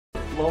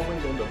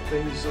flowing in the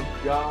things of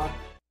God.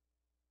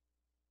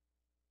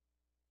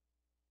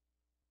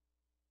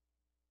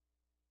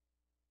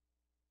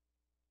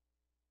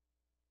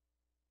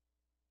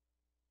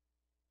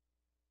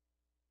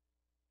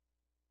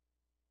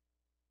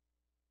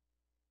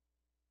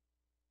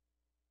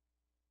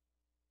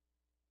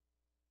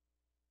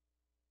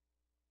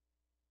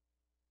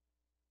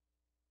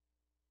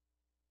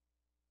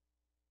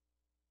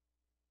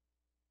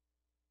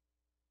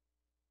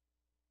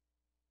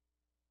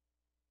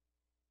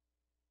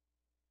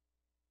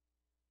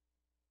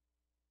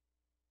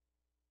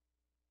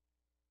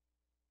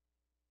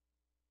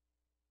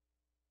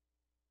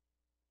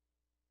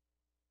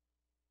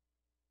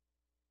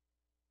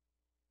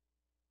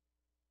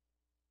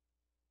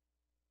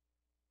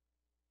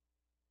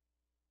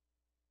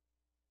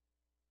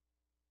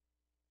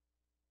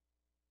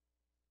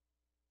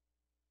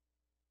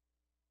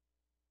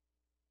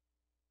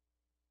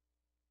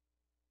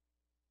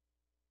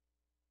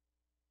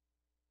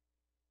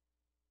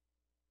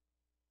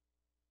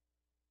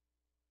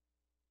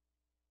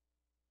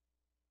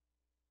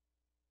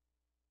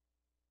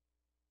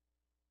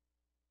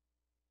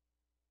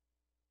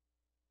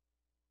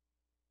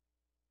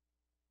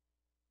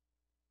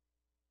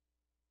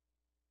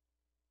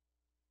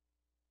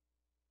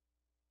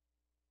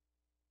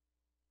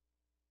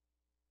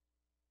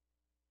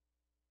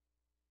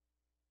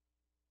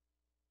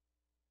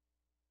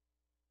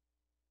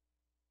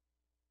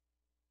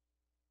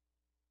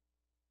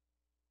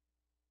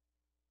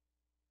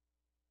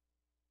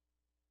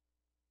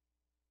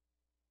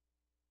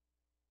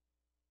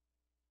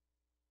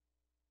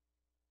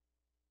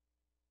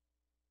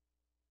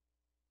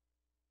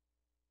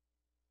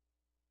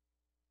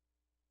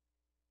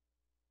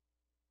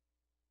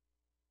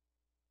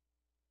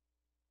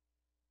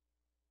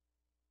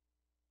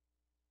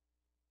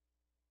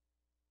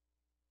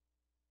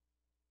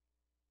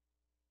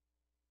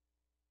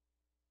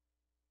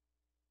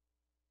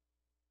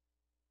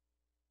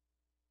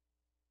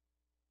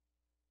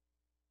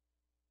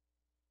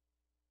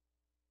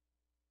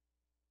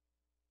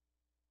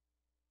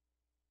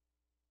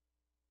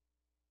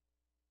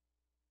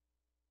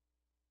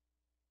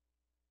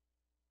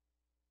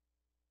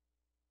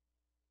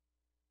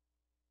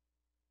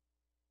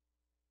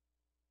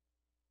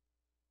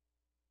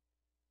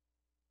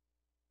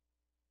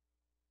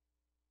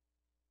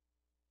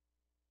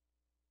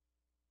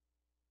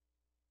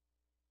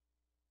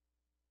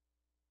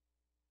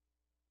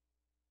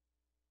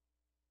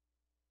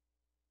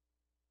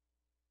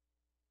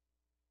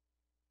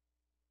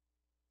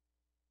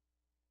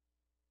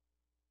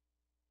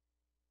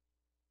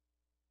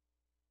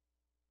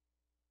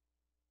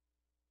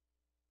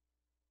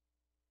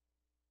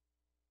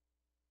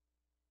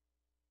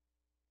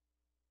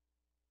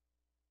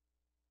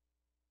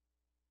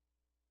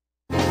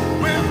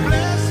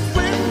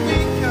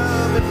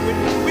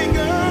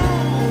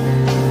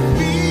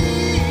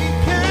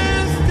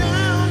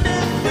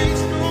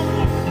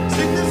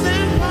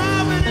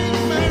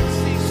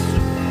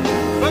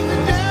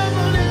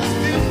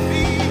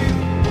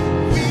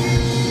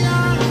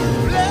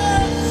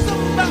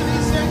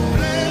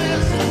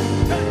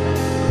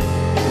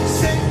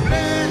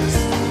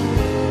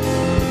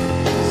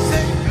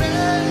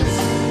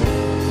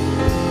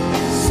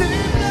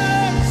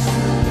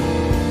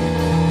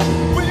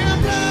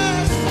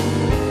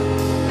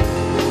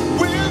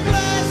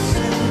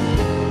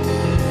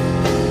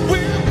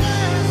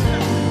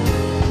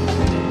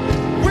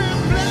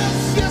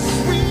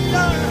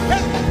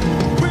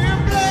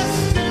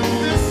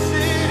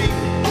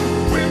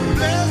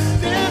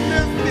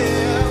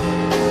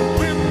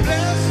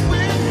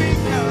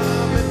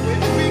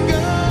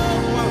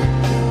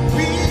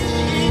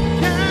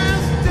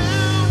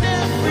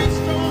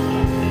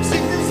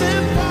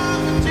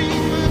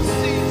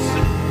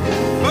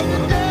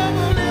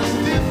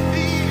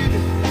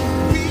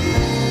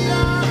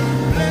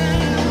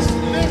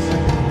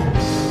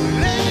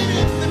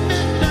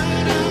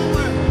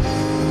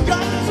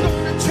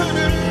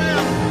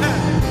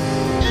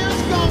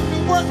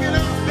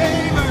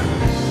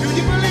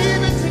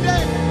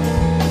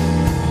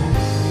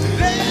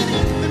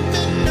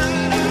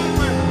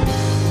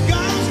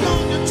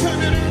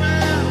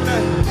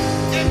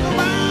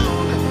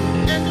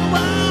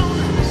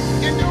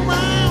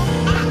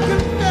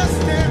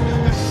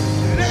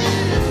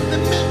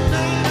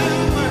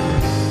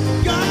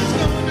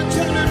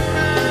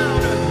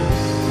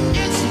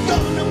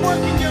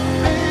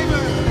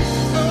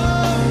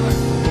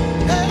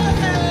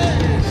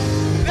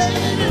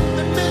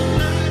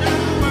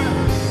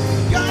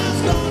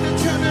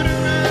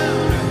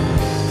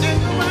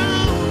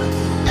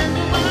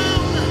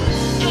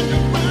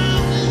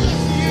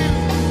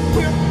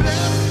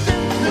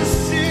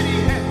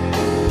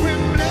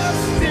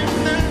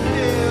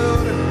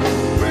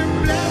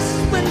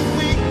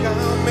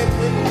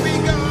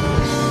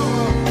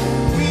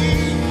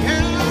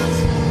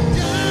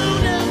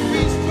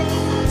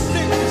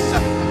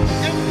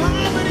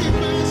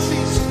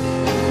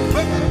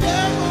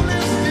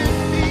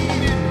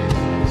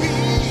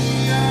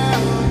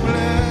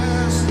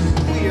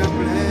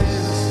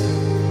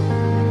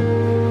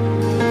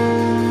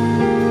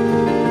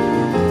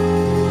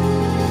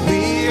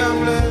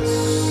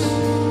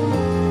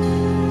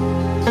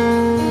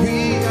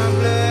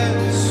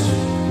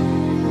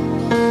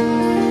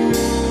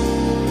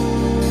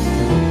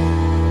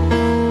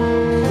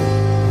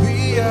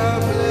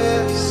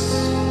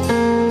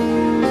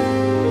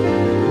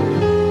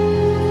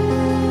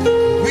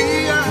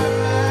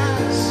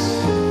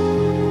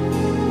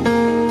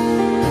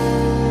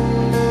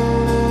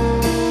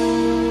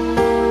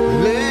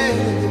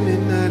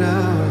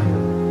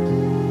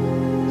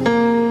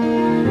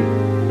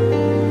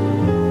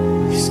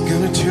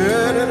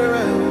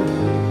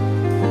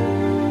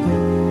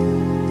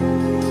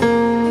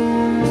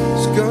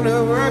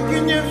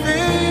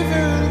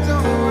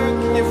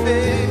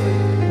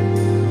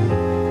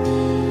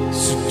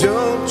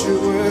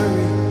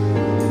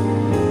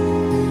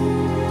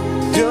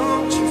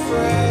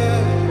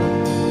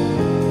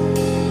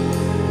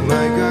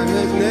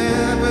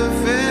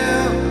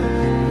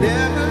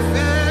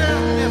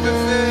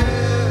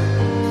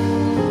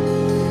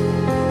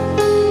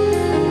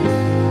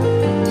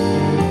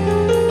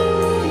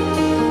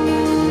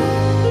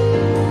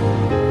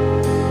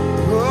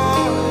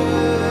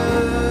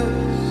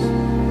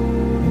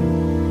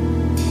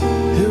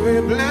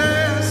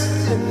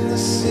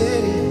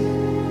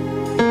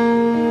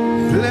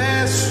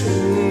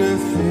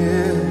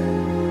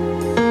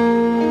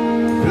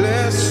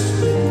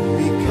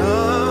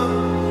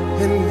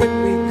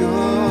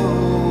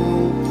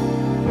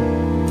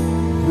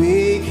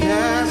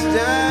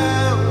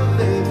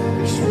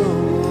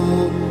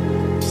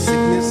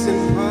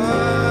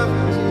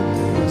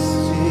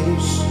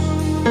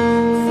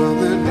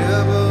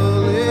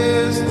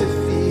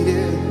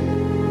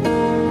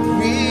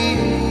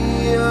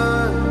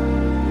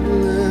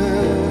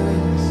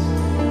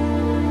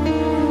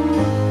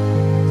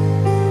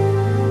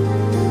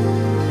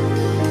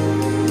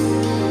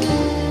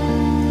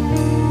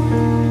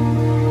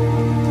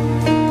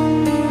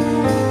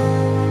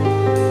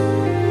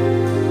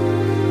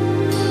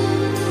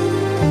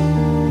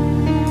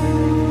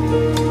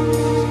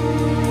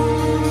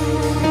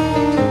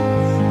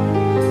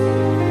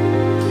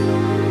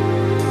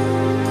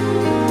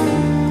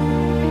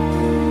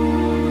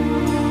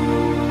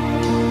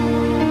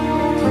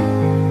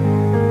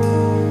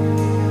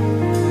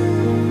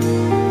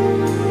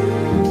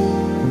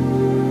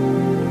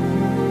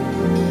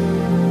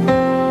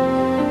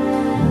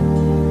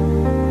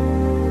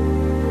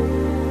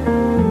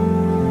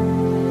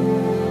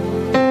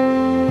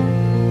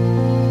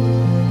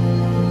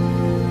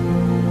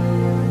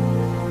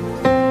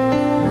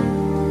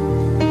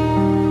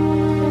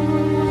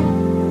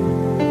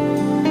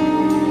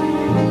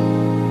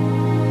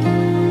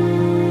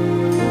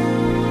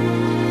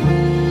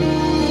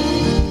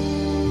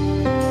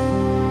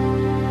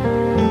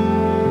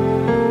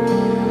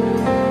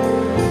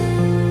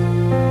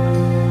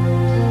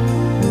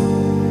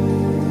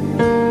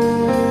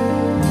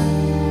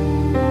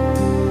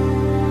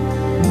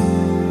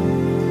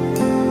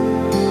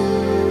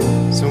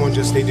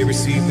 you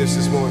receive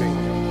this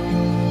morning?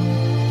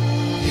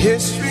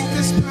 His strength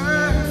is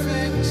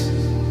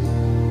perfect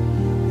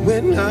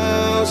when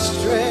our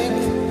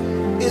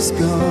strength is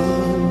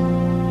gone.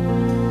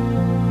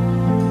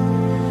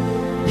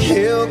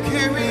 He'll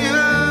carry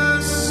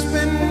us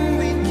when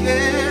we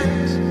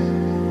can't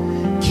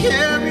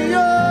carry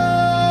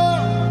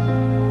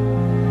on.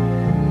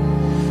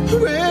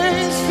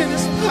 Raised in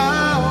His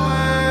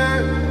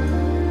power,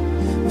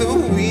 the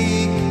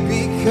weak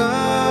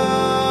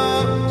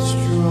become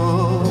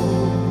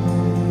strong.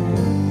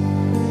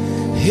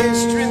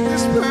 His strength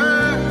is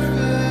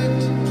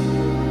perfect.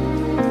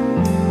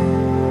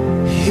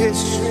 His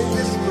strength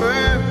is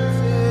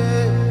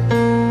perfect.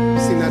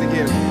 Sing that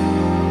again.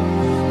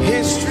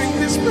 His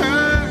strength is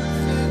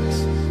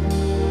perfect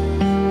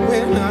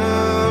when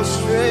our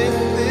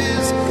strength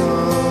is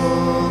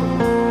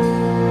gone.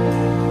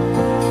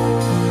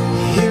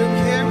 He'll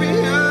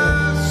carry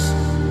us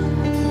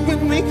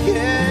when we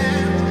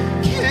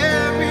can't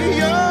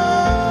carry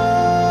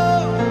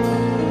on.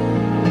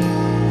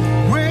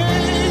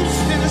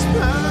 Raised in His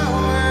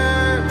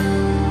power,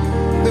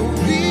 the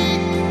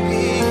weak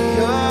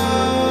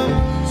become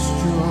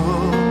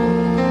strong.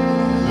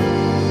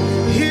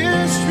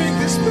 His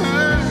strength is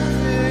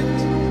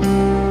perfect.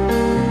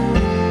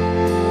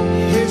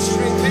 His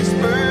strength is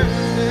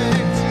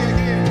perfect. Sing it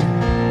again.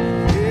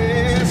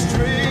 His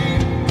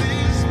strength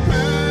is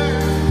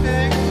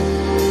perfect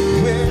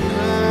when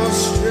our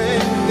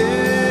strength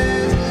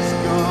is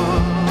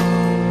gone.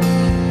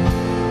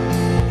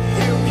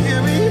 He'll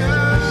carry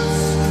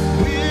us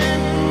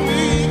when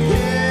we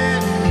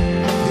can't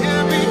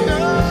carry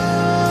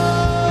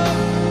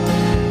on.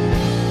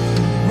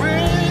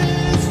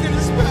 Raised in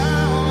His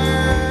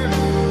power,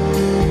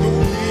 the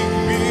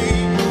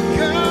weak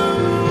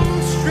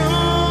become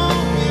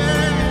strong.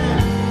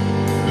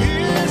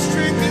 Yeah, His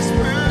strength is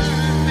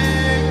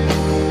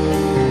perfect.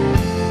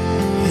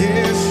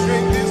 His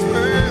strength is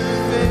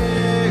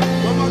perfect.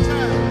 One more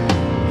time.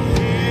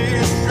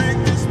 His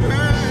strength is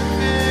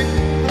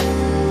perfect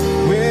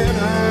when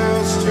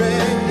our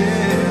strength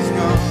is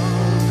gone.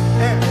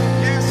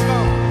 Yes,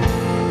 Lord.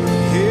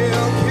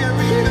 He'll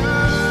carry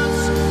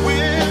us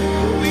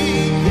when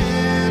we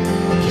can't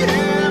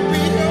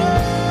carry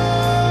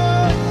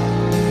on.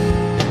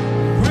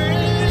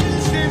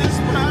 Raised in His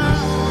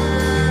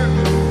power,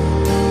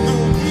 the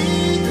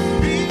weak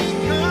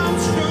become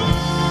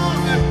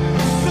strong.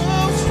 So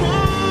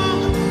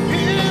strong.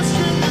 His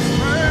strength is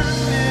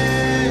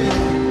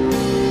perfect.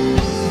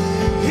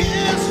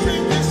 His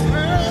strength is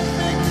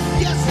perfect.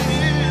 Yes,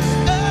 it is.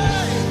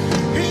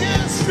 Hey,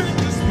 His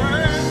strength is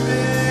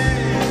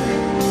perfect.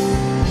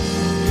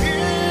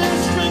 His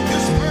strength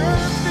is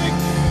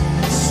perfect.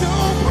 So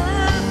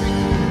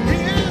perfect.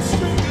 His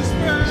strength is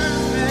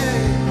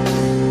perfect.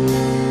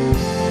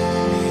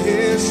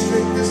 His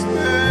strength is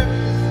perfect.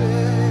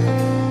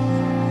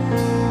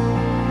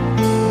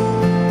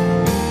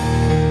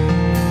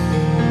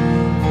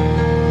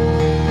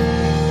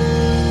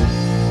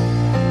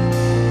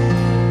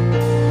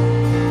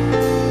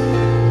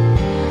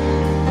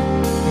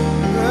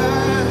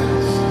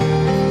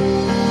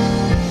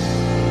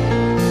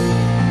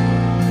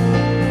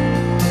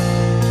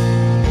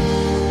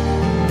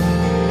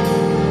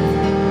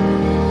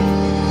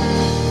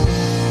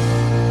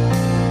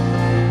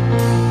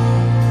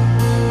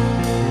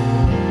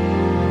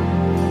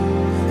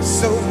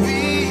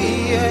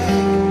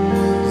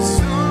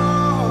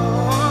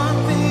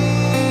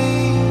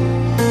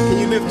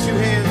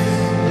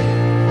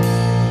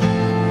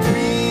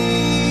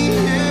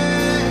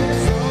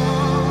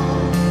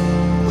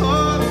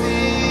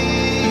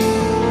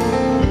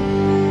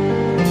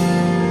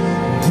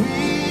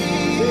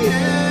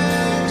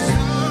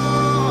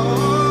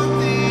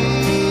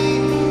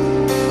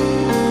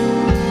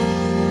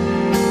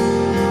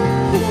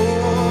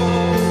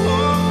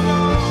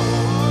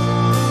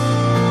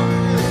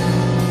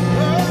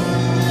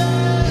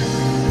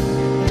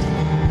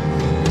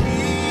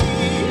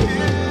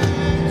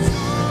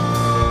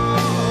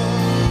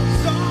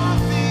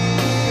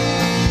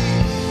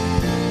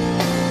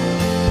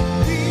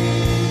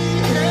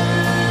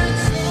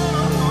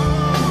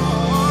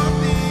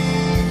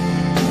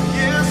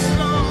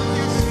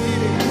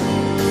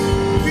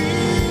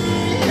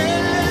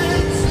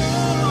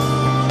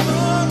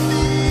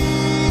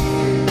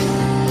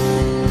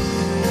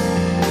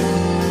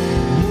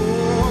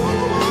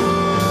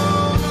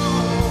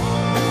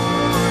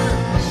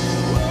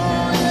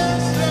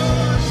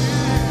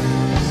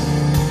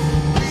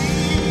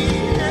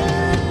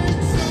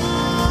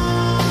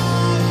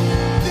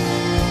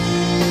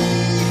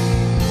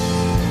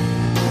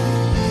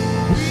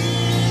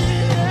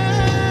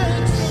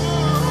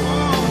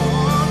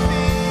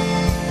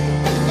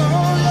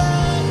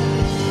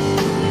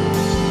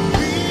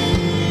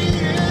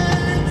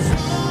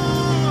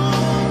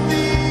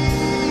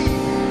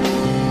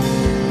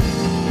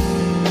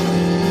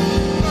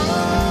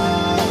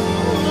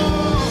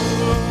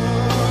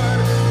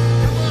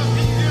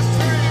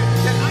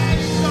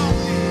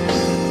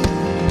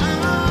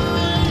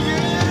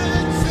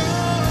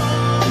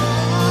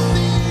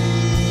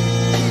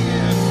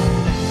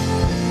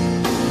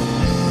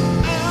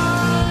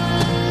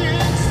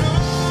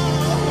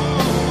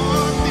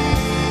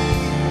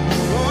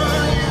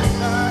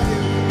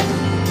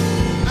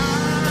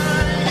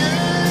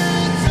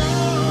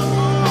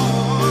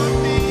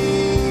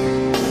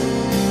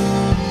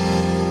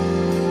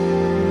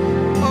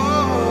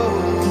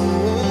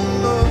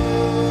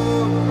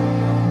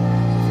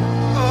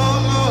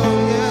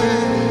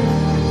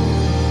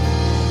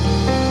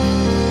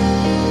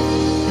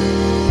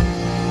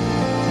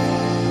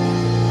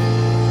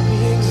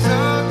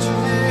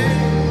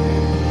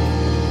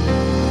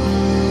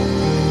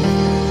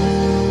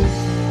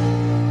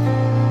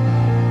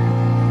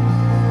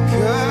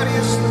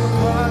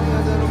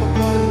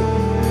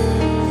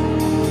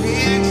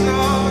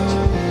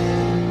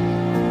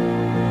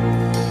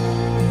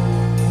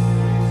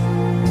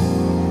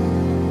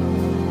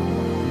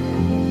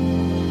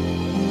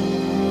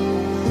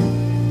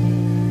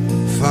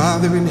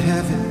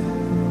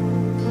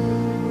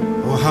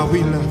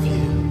 we love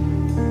you.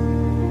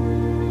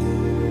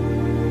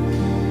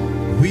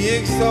 We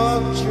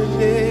exalt your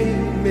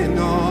name in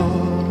all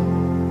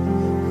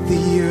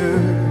the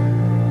earth.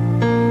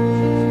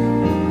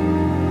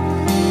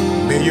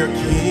 May your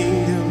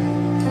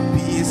kingdom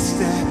be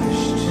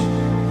established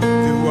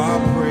through our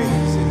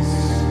praises.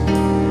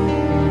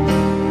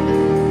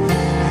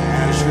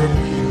 As your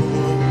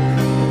people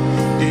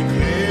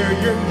declare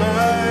your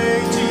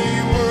mighty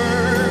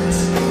works,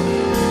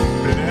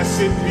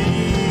 blessed be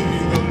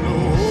the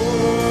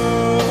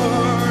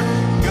Lord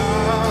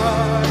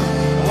God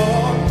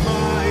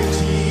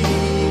Almighty,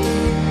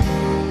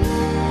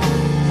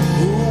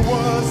 who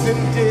was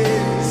and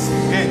is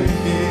and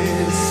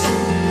is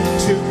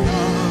to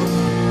come.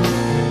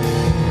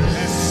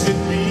 Blessed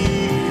be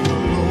the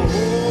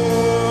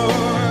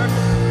Lord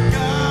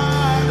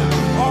God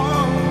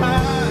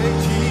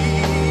Almighty,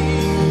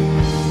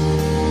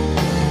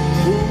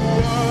 who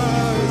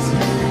was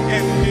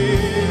and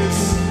is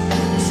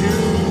to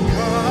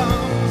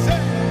come.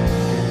 Say,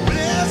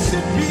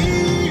 blessed be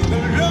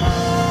the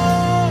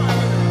Lord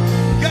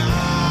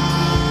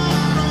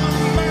God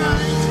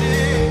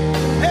Almighty,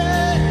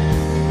 hey,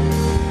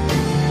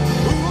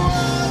 who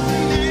was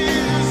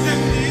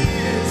and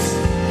is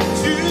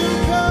to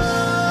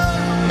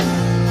come.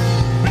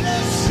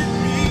 Blessed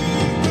be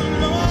the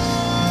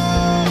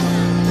Lord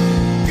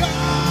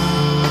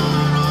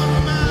God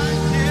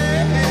Almighty,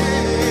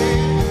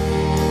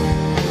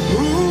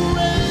 who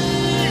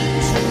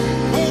reigns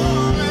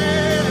forevermore.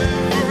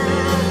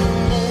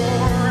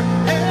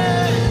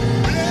 Hey,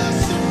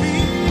 blessed be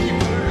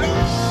the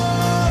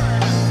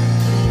Lord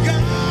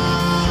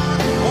God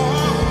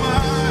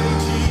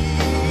Almighty,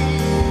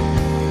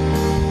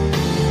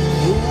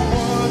 who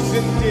was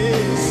and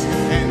is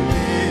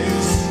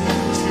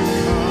to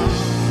come.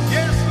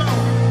 Yes,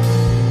 Lord.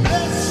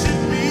 Blessed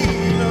be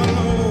the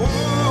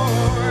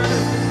Lord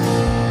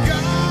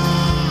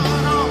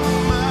God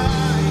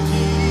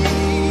Almighty,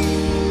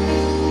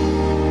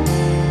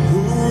 who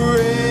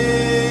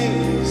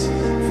reigns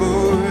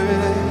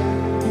forevermore.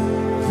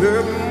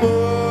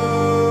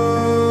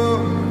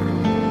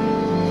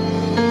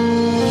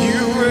 You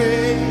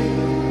reign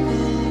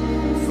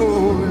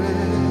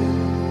forevermore.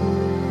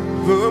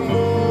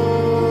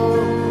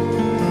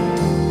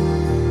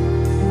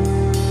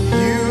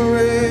 You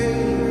reign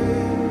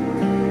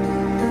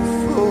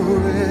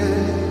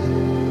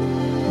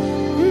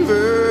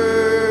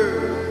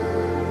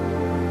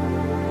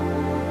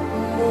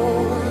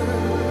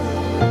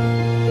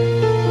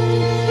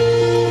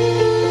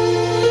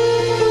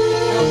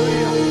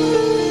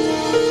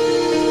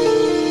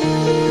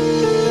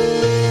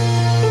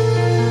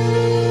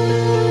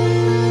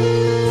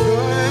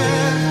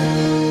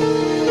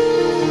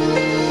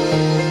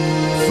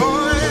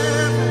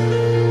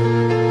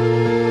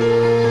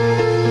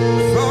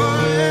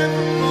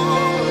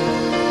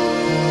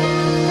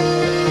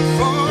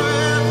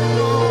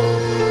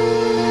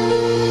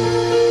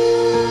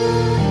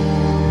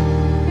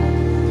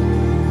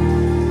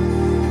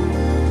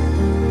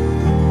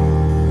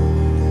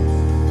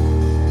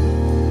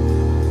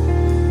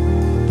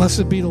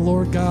Blessed be the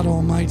Lord God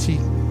Almighty.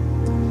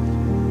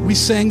 We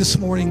sang this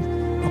morning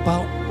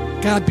about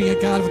God being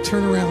a God of a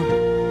turnaround.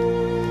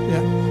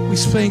 Yeah, we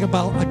sang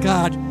about a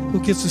God who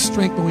gives us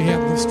strength when we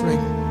have no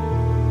strength.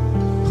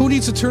 Who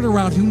needs a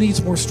turnaround? Who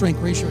needs more strength?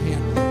 Raise your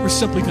hand. We're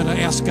simply going to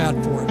ask God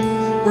for it.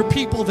 We're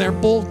people that are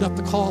bold enough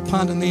to call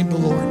upon the name of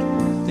the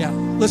Lord. Yeah,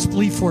 let's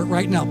believe for it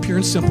right now, pure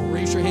and simple.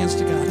 Raise your hands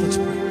to God. Let's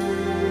pray.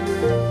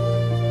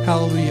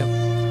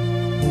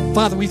 Hallelujah.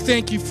 Father, we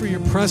thank you for your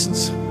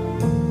presence.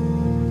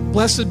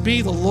 Blessed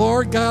be the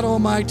Lord God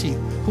Almighty,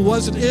 who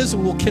was and is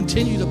and will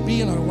continue to be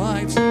in our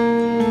lives.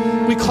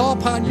 We call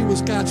upon you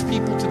as God's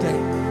people today,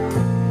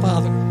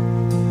 Father.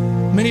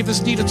 Many of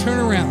us need a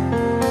turnaround.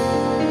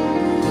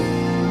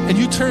 And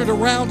you turn it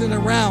around and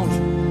around.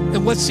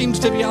 And what seems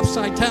to be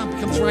upside down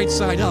becomes right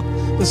side up.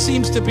 What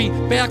seems to be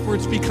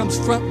backwards becomes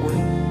frontward.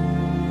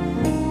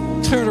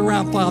 Turn it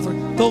around, Father.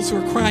 Those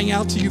who are crying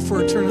out to you for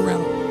a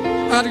turnaround.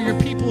 Honor your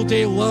people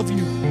today who love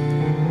you.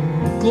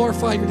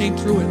 Glorify your name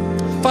through it.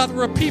 Father,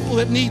 we're a people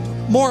that need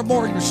more and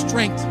more of your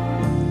strength.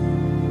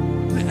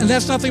 And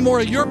that's nothing more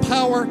of your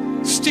power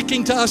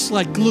sticking to us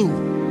like glue.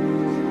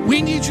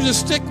 We need you to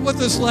stick with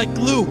us like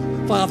glue,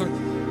 Father.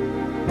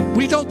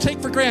 We don't take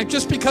for granted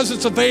just because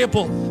it's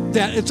available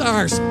that it's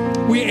ours.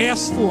 We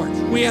ask for it.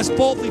 We ask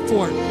boldly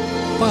for it,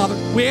 Father.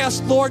 We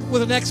ask, Lord,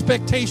 with an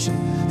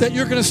expectation that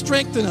you're going to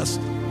strengthen us,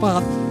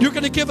 Father. You're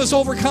going to give us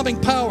overcoming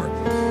power.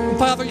 And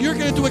Father, you're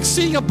going to do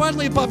exceeding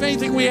abundantly above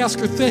anything we ask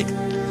or think.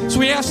 So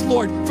we ask,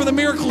 Lord, for the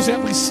miracles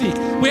that we seek.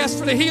 We ask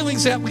for the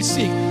healings that we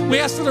seek. We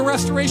ask for the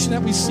restoration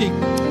that we seek.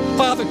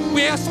 Father,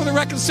 we ask for the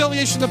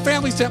reconciliation of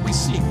families that we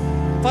seek.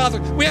 Father,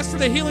 we ask for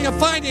the healing of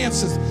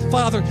finances.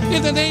 Father,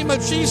 in the name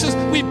of Jesus,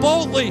 we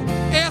boldly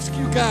ask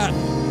you, God.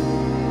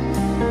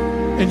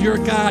 And you're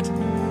a God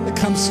that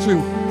comes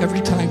through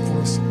every time for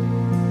us.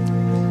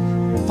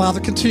 Father,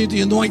 continue to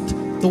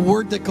anoint the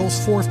word that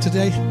goes forth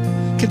today.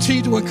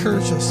 Continue to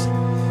encourage us.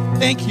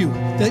 Thank you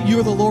that you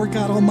are the Lord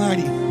God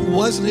Almighty, who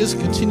was and is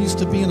and continues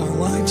to be in our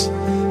lives.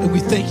 And we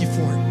thank you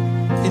for it.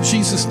 In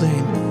Jesus'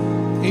 name,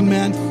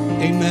 amen,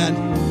 amen,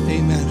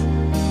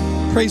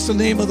 amen. Praise the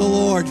name of the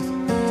Lord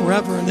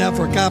forever and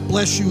ever. God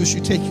bless you as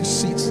you take your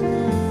seats.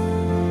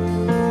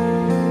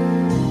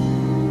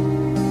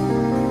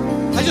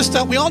 I just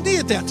thought we all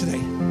needed that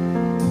today.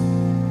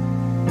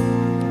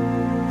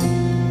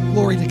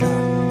 Glory to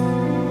God.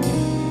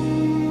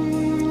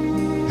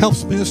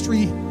 Helps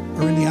ministry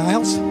are in the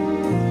aisles.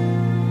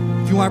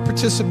 If you want to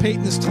participate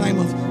in this time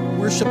of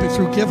worship and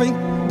through giving,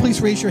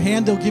 please raise your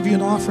hand. They'll give you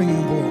an offering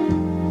envelope.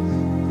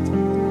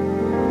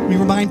 We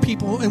remind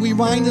people, and we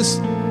remind us,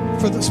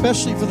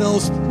 especially for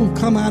those who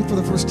come on for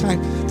the first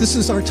time, this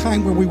is our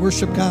time where we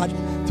worship God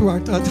through our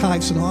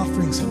tithes and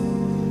offerings.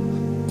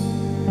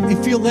 And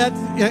feel led,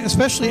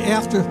 especially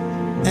after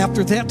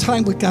that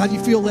time with God, you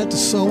feel led to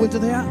sow into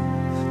that.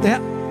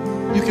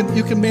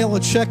 You can mail a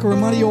check or a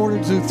money order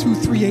to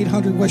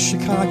 23800 West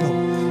Chicago,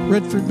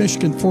 Redford,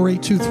 Michigan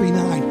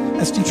 48239.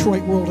 That's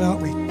Detroit World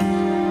Outreach.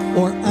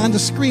 Or on the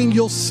screen,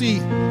 you'll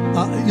see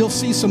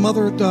some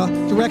other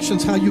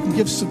directions how you can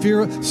give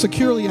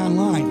securely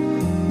online.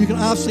 You can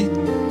obviously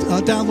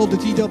download the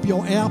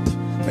DWO app,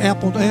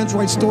 Apple and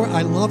Android store.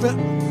 I love it.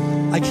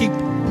 I keep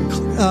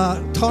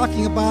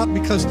talking about it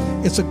because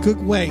it's a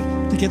good way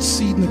to get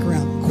seed in the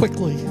ground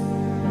quickly.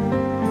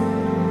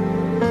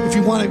 If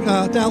you want to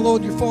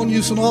download your phone,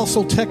 you can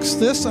also text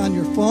this on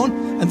your phone,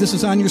 and this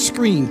is on your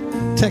screen.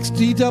 Text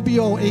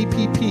DWO app,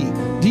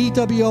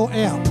 DWO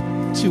app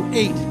to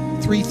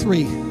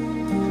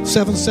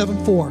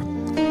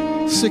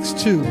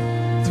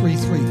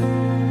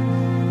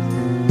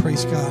 833-774-6233.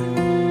 Praise God.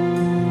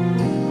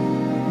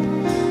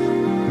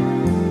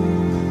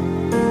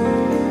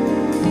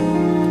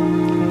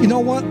 You know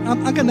what?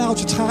 I'm going to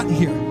acknowledge it's hot in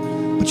here.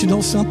 But you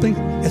know something?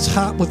 It's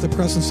hot with the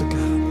presence of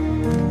God.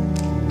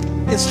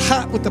 It's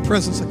hot with the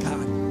presence of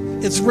God.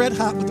 It's red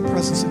hot with the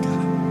presence of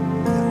God.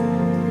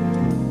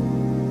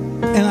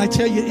 And I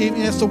tell you,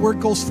 even as the word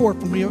goes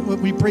forth,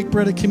 when we break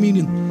bread at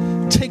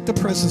communion, take the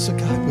presence of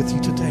God with you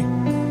today.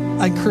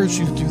 I encourage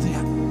you to do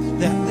that.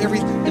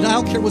 And I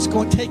don't care what's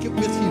going, take it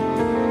with you.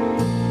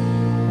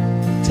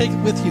 Take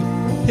it with you.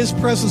 His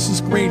presence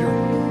is greater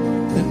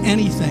than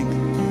anything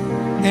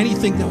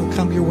that will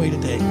come your way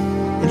today.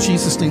 In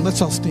Jesus' name,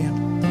 let's all stand.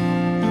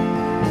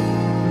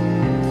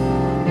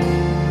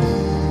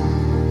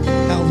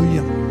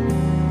 Hallelujah.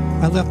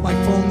 I left my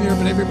phone there,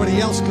 but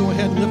everybody else, go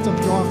ahead and lift up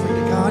your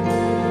offering to God.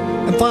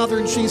 And Father,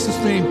 in Jesus'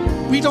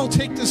 name, we don't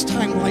take this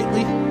time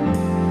lightly.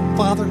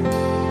 Father,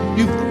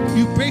 you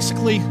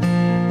basically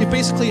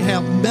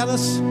have met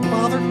us,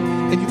 Father,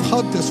 and you've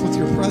hugged us with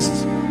your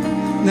presence.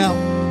 Now,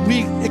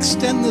 we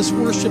extend this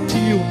worship to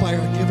you by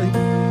our giving.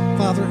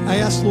 Father, I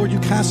ask, Lord, you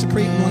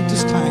consecrate and anoint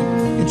this time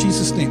in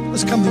Jesus' name.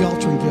 Let's come to the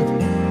altar and give.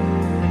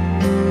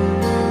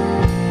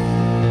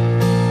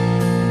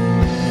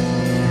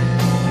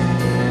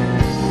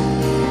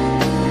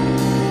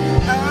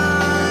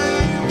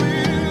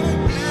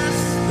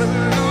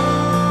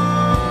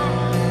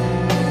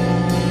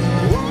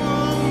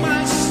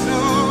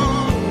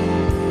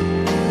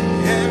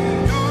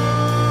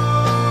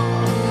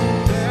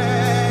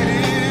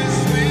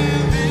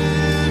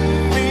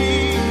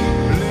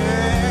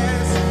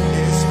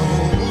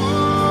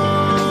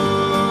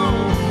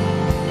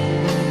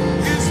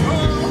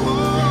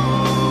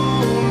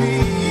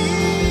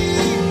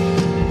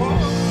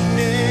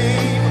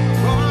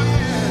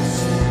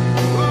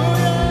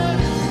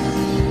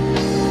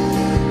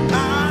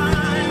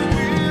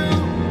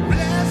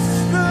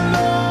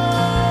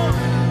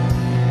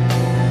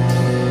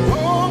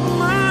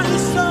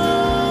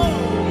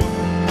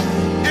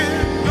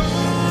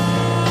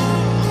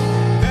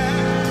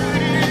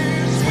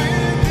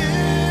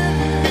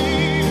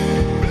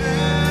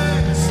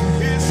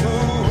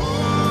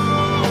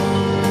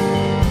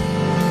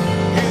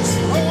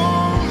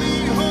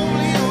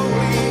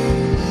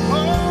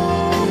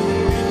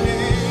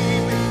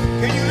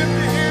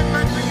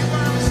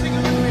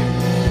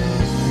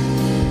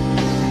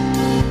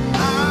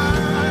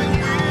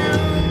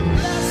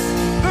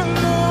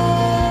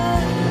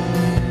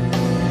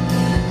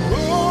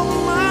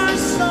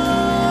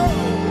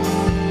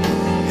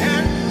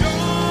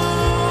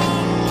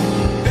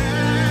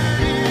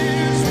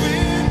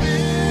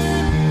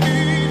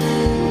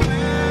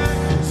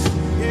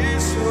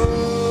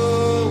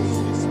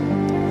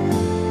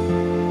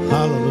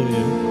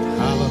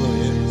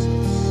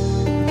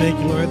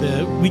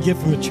 We give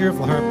from a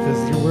cheerful heart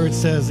because your word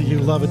says that you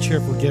love a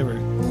cheerful giver.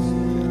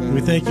 And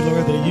we thank you,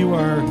 Lord, that you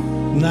are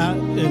not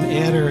an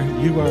adder,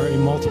 you are a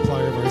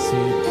multiplier of our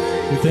seed.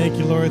 We thank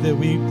you, Lord, that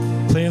we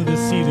planted this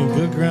seed in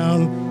good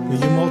ground,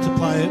 that you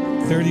multiply it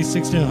 30,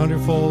 60, and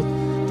 100-fold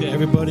to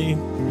everybody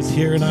who's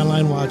here and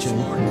online watching.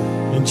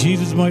 In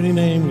Jesus' mighty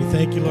name, we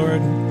thank you,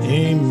 Lord.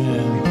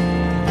 Amen.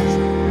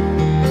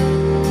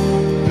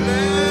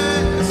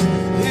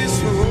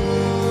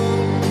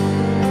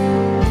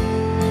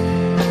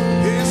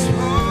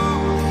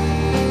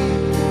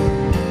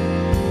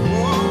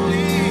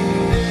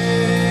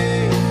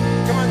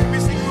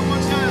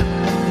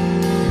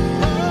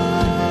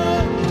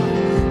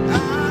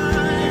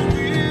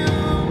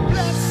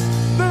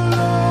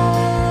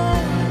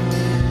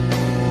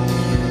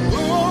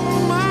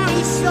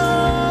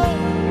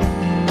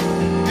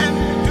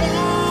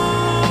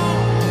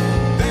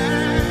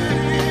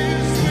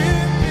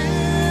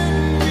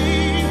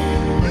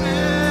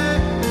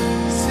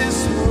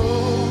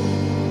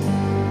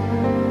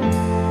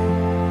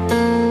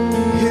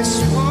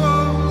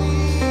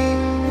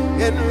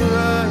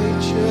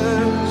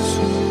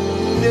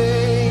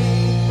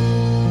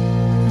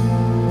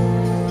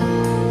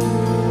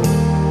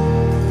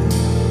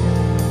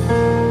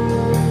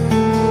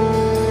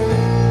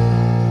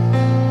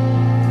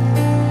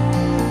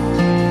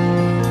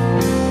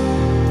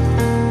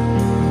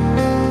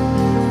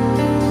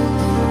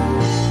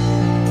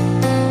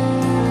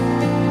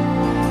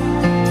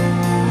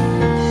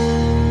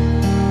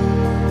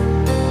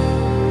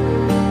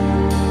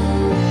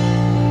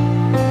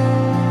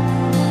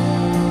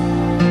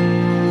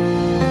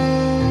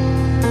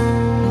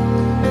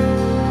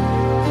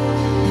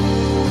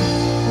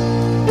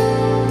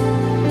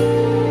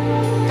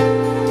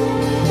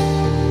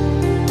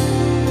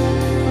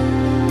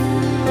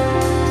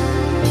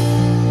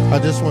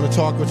 just want to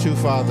talk with you,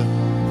 Father.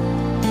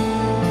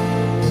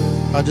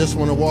 I just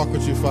want to walk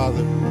with you,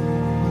 Father.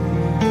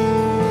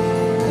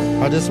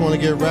 I just want to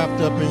get wrapped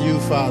up in you,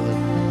 Father.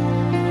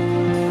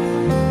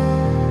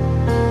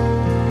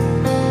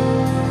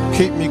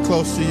 Keep me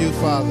close to you,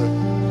 Father.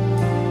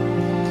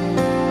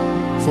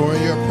 For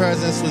in your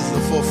presence is the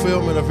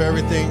fulfillment of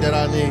everything that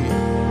I need.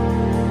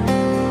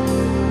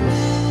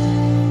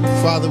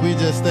 Father, we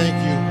just thank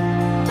you.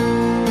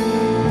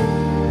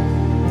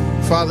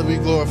 Father, we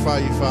glorify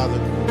you, Father.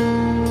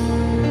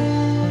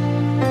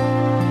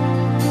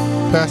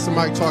 Pastor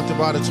Mike talked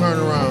about a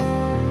turnaround.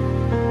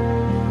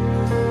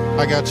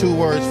 I got 2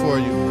 words for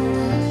you.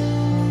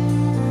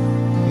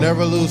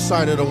 Never lose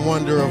sight of the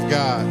wonder of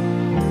God.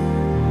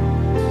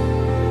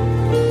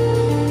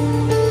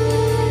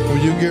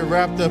 When you get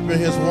wrapped up in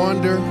his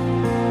wonder,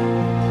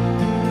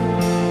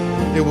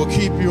 it will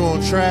keep you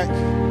on track.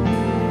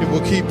 It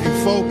will keep you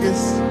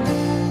focused.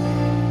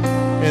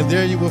 And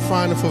there you will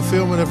find the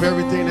fulfillment of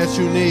everything that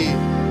you need.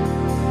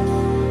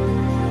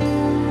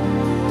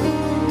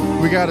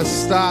 We got to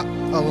stop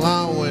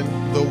allowing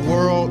the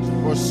world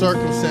or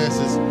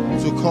circumstances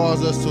to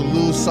cause us to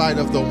lose sight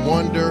of the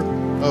wonder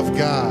of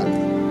God.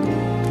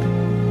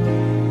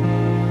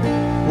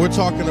 We're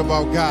talking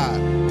about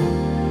God,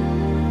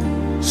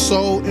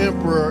 sole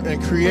emperor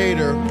and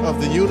creator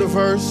of the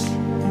universe,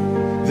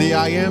 the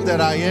I am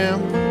that I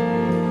am,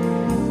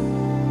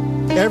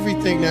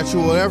 everything that you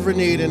will ever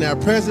need in that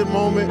present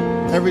moment,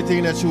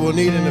 everything that you will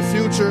need in the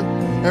future,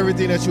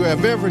 everything that you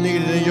have ever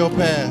needed in your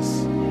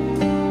past.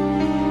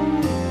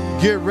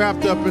 Get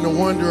wrapped up in the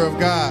wonder of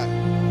God.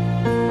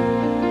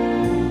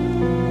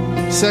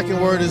 Second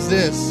word is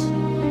this.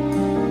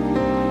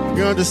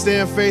 You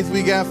understand faith,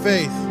 we got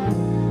faith.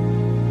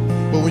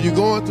 But when you're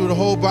going through the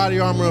whole body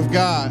armor of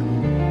God,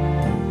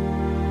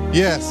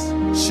 yes,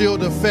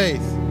 shield of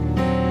faith.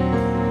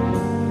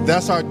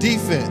 That's our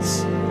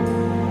defense.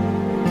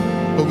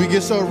 But we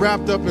get so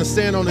wrapped up and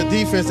stand on the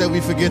defense that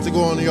we forget to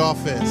go on the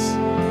offense.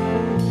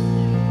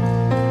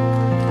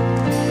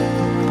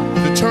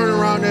 The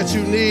turnaround that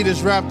you need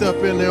is wrapped up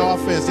in the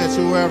offense that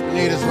you ever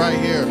need is right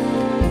here.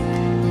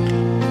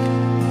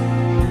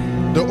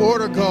 The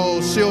order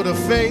goes, shield of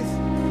faith,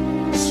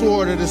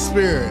 sword of the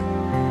Spirit.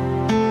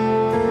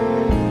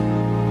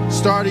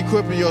 Start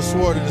equipping your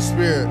sword of the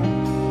Spirit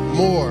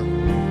more.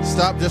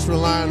 Stop just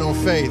relying on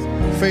faith.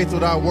 Faith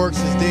without works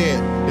is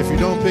dead. If you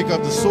don't pick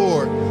up the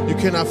sword, you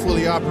cannot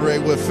fully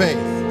operate with faith.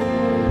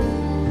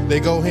 They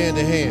go hand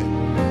in hand.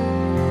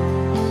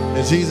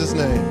 In Jesus'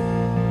 name,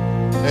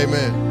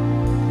 amen.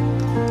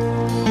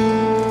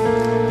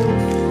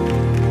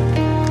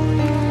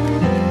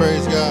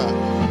 Praise God.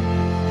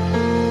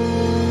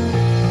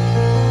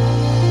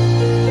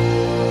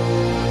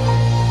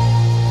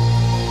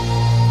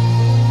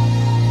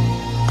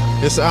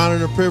 It's an honor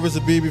and a privilege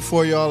to be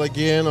before y'all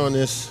again on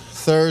this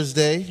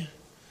Thursday.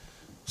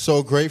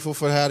 So grateful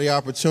for having the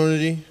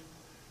opportunity.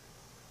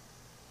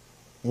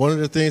 One of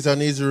the things I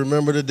need to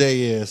remember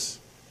today is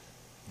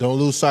don't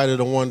lose sight of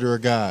the wonder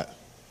of God.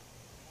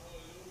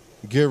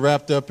 Get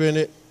wrapped up in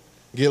it.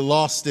 Get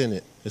lost in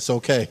it. It's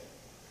okay.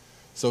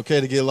 It's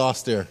okay to get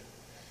lost there.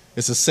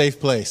 It's a safe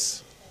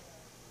place.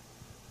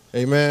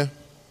 Amen.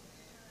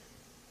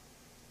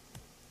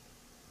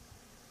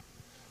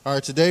 All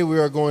right, today we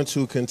are going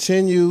to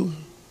continue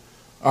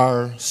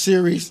our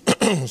series.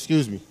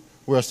 Excuse me.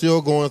 We are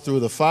still going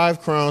through the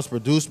 5 crowns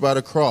produced by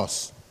the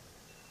cross.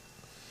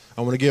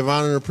 I want to give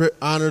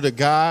honor to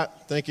God,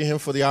 thanking him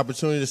for the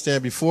opportunity to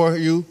stand before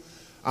you.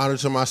 Honor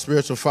to my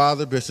spiritual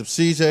father, Bishop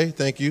CJ.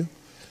 Thank you.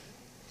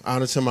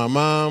 Honor to my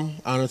mom.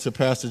 Honor to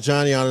Pastor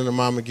Johnny. Honor to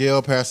Mama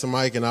Gail, Pastor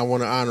Mike. And I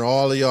want to honor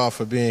all of y'all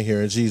for being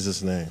here in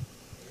Jesus' name.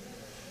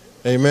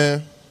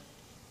 Amen.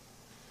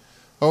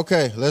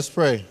 Okay, let's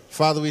pray.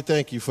 Father, we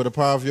thank you for the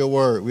power of your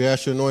word. We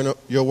ask you to anoint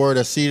your word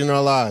as seed in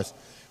our lives.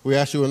 We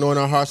ask you to anoint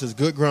our hearts as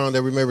good ground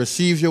that we may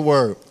receive your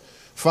word.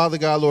 Father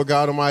God, Lord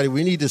God Almighty,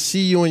 we need to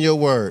see you in your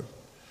word.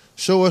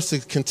 Show us to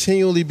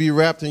continually be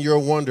wrapped in your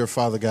wonder,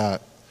 Father God.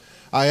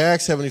 I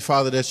ask, Heavenly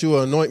Father, that you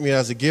will anoint me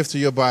as a gift to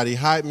your body.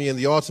 Hide me in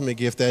the ultimate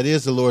gift that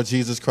is the Lord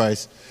Jesus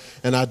Christ.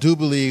 And I do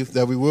believe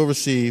that we will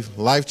receive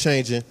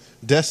life-changing,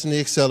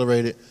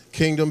 destiny-accelerated,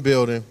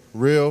 kingdom-building,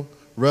 real,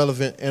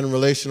 relevant, and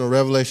relational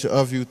revelation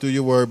of you through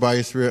your word by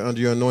your spirit under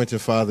your anointing,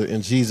 Father,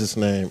 in Jesus'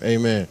 name.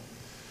 Amen.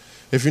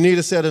 If you need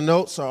a set of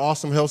notes, our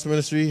Awesome Helps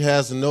Ministry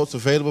has the notes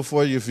available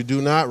for you. If you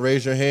do not,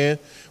 raise your hand.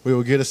 We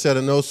will get a set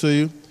of notes to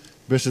you.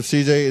 Bishop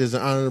CJ, it is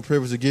an honor and a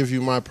privilege to give you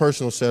my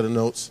personal set of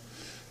notes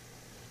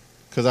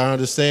because I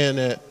understand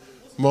that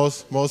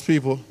most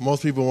people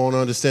won't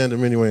understand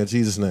them anyway in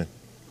Jesus' name.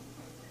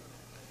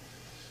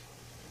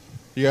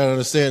 You got to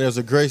understand there's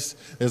a grace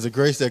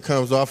that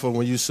comes off of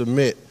when you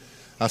submit.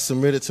 I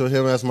submitted to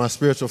him as my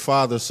spiritual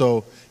father,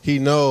 so he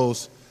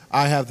knows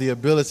I have the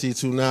ability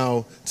to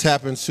now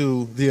tap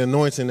into the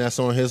anointing that's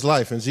on his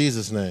life in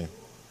Jesus' name,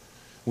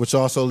 which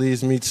also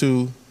leads me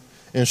to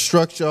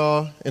instruct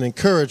y'all and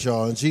encourage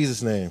y'all in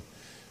Jesus' name.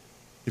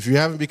 If you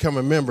haven't become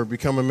a member,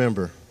 become a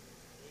member.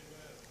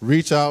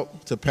 Reach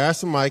out to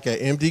Pastor Mike at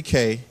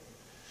MDK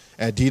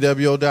at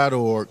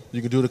DWO.org.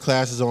 You can do the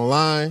classes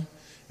online.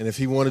 And if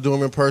you want to do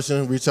them in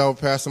person, reach out with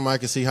Pastor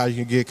Mike and see how you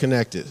can get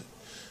connected.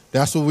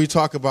 That's what we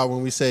talk about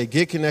when we say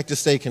get connected,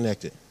 stay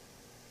connected.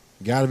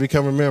 You got to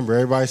become a member.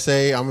 Everybody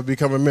say, I'm going to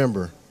become a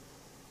member.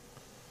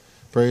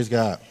 Praise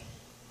God.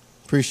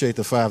 Appreciate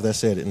the 5 that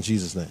said it in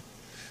Jesus' name.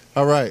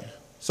 All right.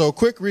 So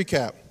quick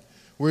recap.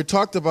 We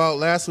talked about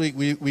last week,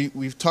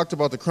 we've talked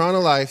about the crown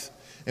of life,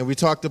 and we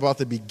talked about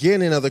the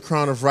beginning of the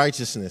crown of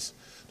righteousness.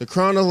 The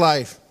crown of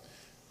life,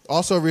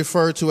 also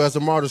referred to as the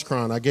martyr's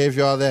crown. I gave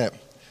y'all that.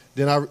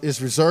 Then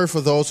it's reserved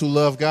for those who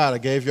love God. I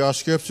gave y'all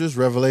scriptures,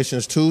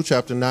 Revelations 2,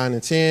 chapter 9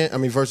 and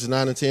 10. Verses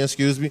 9 and 10,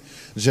 excuse me.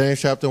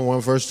 James chapter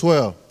 1, verse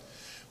 12.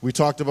 We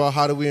talked about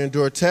how do we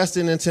endure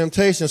testing and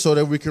temptation so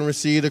that we can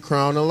receive the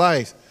crown of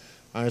life.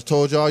 I just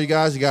told y'all, you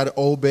guys, you got to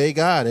obey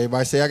God.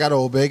 Everybody say, I got to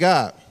obey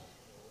God.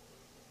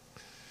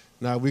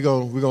 Now, we're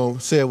gonna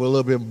say it with a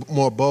little bit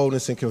more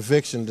boldness and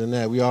conviction than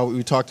that.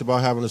 We talked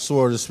about having the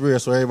sword of the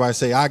Spirit, so everybody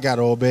say, I got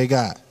to obey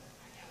God.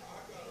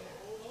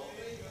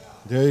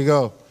 There you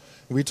go.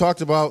 We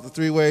talked about the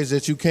 3 ways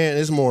that you can.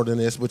 It's more than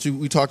this, but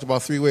we talked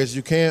about 3 ways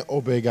you can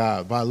obey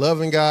God. By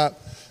loving God,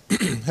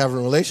 having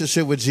a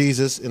relationship with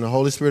Jesus, and the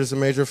Holy Spirit is a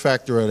major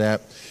factor of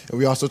that. And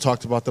we also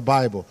talked about the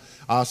Bible.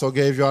 I also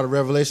gave y'all the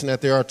revelation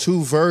that there are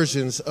 2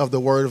 versions of the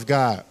Word of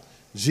God,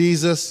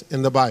 Jesus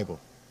and the Bible.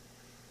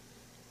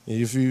 And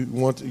if you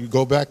want to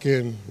go back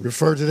and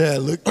refer to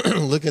that,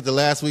 look at the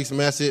last week's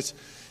message,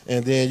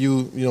 and then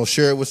you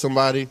share it with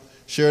somebody.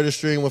 Share the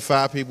stream with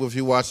 5 people if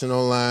you're watching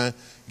online.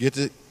 Get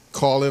to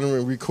call in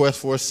and request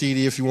for a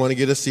CD if you want to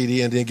get a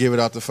CD, and then give it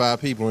out to 5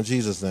 people in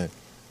Jesus' name.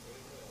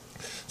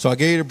 So I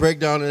gave you the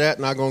breakdown of that,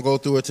 not going to go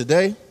through it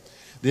today.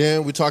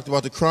 Then we talked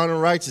about the crown of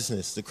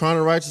righteousness. The crown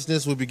of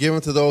righteousness will be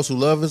given to those who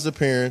love his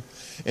appearing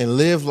and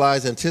live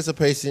lives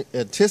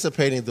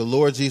anticipating the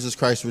Lord Jesus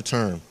Christ's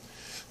return.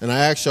 And I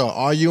ask y'all,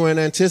 are you in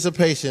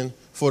anticipation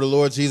for the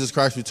Lord Jesus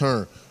Christ's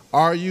return?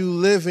 Are you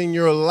living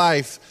your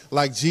life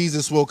like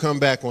Jesus will come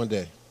back one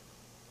day?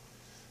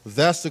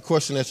 That's the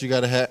question that you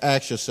got to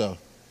ask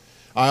yourself.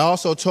 I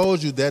also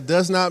told you that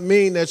does not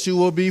mean that you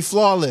will be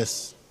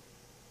flawless.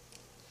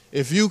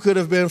 If you could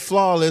have been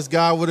flawless,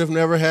 God would have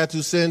never had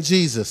to send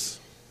Jesus.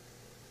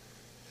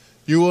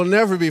 You will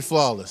never be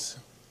flawless.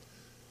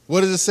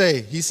 What does it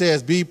say? He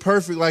says, be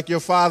perfect like your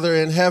Father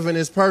in heaven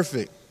is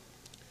perfect.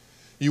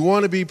 You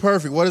want to be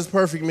perfect. What does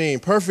perfect mean?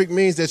 Perfect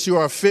means that you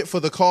are fit for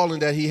the calling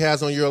that he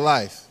has on your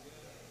life.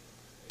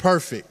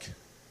 Perfect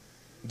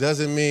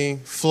doesn't mean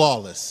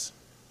flawless.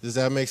 Does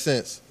that make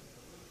sense?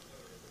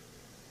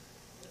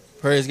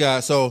 Praise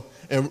God. So,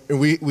 and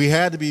we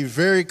had to be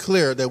very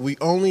clear that we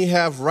only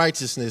have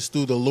righteousness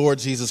through the Lord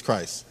Jesus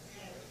Christ.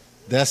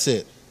 That's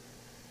it.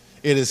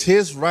 It is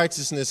his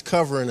righteousness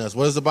covering us.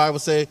 What does the Bible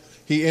say?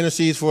 He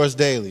intercedes for us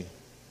daily.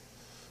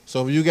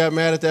 So if you got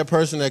mad at that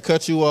person that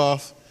cut you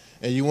off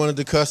and you wanted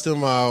to cuss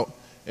them out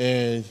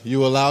and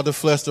you allowed the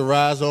flesh to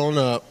rise on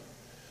up,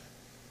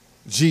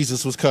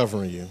 Jesus was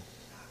covering you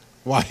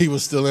while he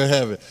was still in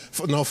heaven.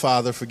 No,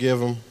 Father,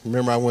 forgive him.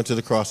 Remember, I went to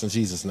the cross in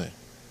Jesus' name.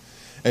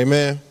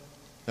 Amen.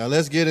 Now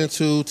let's get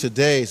into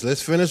today's.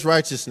 Let's finish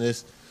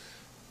righteousness.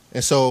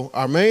 And so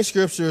our main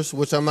scriptures,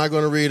 which I'm not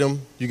going to read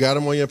them, you got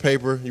them on your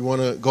paper. You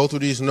want to go through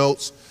these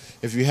notes.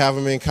 If you have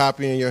them in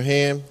copy in your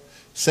hand,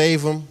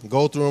 save them,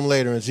 go through them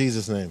later in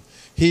Jesus' name.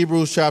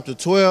 Hebrews chapter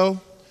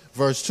 12,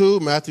 verse 2,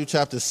 Matthew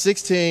chapter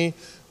 16,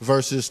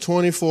 verses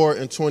 24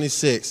 and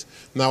 26.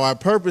 Now I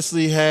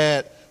purposely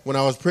had, when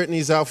I was printing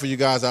these out for you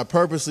guys, I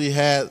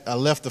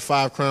left the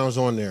 5 crowns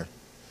on there.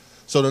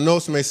 So the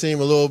notes may seem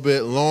a little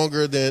bit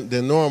longer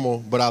than normal,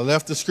 but I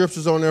left the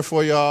scriptures on there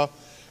for y'all,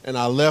 and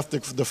I left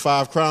the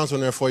 5 crowns on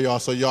there for y'all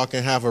so y'all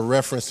can have a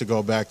reference to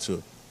go back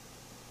to.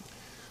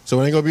 So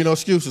it ain't going to be no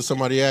excuse if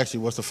somebody asks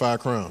you, what's the 5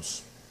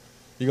 crowns?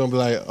 You're going to be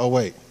like, oh,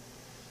 wait,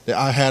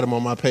 I had them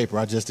on my paper.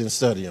 I just didn't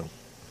study them.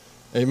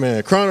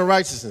 Amen. Crown of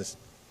righteousness.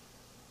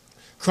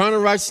 Crown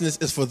of righteousness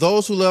is for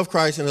those who love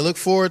Christ and they look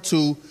forward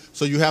to,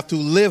 so you have to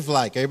live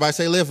like. Everybody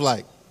say live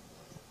like.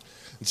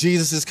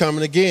 Jesus is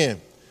coming again.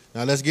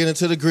 Now let's get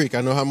into the Greek.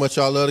 I know how much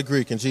y'all love the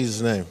Greek in Jesus'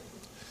 name.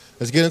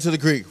 Let's get into the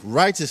Greek.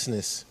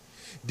 Righteousness.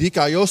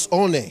 Dikaios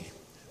one.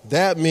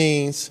 That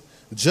means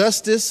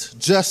justice,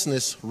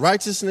 justness,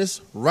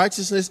 righteousness,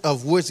 righteousness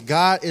of which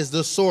God is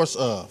the source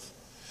of,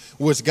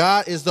 which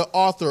God is the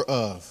author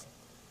of,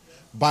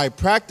 by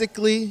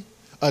practically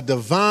a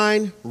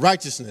divine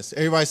righteousness.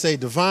 Everybody say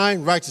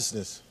divine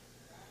righteousness.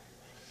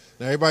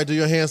 Now everybody do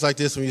your hands like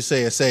this when you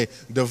say it. Say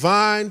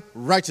divine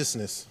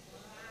righteousness.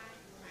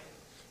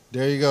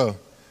 There you go.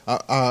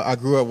 I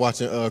grew up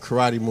watching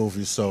karate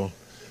movies, so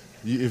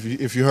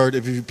if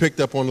you picked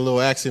up on the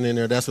little accent in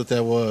there, that's what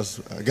that was.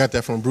 I got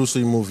that from a Bruce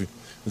Lee movie,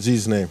 in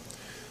Jesus' name.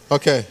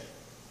 Okay,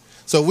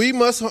 so we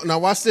must, now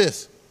watch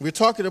this. We're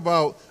talking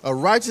about a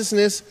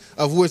righteousness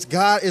of which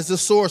God is the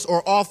source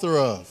or author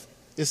of.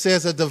 It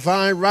says a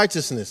divine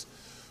righteousness.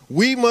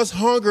 We must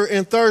hunger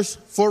and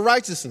thirst for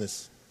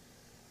righteousness.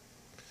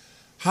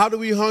 How do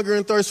we hunger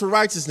and thirst for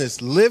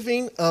righteousness?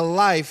 Living a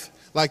life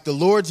like the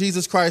Lord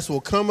Jesus Christ will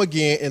come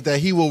again and that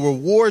he will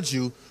reward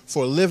you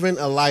for living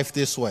a life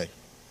this way.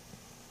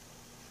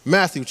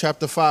 Matthew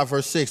chapter 5,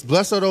 verse 6.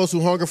 Blessed are those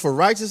who hunger for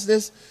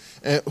righteousness,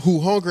 and who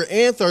hunger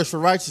and thirst for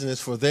righteousness,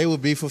 for they will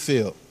be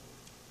fulfilled.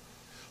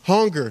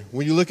 Hunger,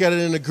 when you look at it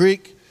in the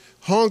Greek,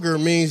 hunger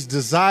means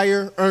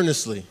desire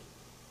earnestly.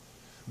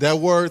 That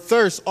word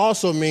thirst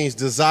also means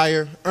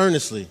desire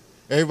earnestly.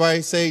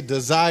 Everybody say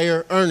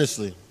desire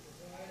earnestly.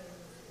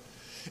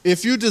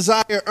 If you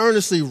desire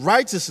earnestly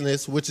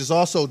righteousness, which is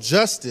also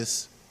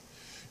justice,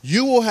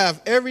 you will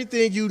have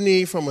everything you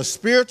need from a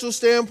spiritual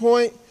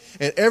standpoint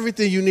and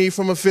everything you need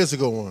from a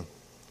physical one.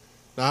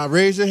 Now,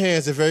 raise your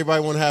hands if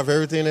everybody want to have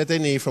everything that they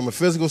need from a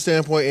physical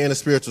standpoint and a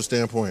spiritual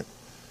standpoint.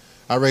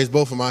 I raise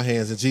both of my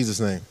hands in Jesus'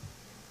 name.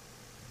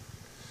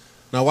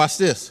 Now, watch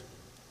this.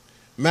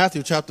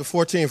 Matthew chapter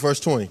 14, verse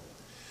 20.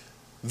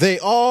 They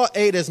all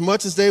ate as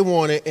much as they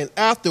wanted, and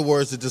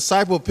afterwards the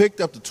disciple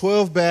picked up the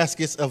 12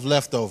 baskets of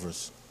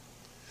leftovers.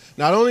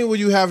 Not only will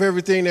you have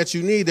everything that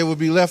you need, there will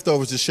be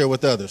leftovers to share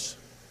with others.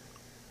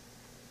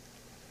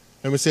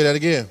 Let me say that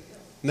again.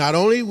 Not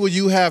only will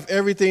you have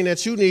everything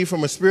that you need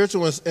from a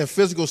spiritual and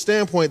physical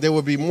standpoint, there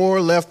will be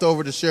more left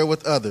over to share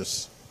with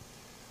others.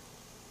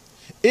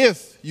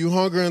 If you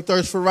hunger and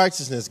thirst for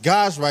righteousness,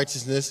 God's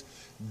righteousness,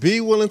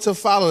 be willing to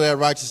follow that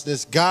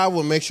righteousness. God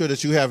will make sure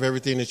that you have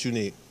everything that you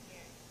need.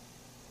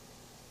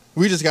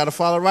 We just got to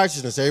follow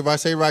righteousness. Everybody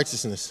say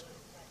righteousness.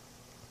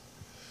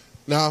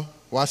 Now,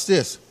 watch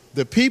this.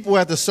 The people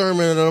at the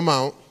Sermon on the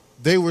Mount,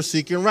 they were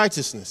seeking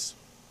righteousness.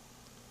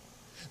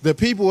 The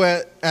people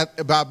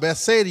about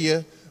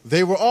Bethsaida,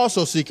 they were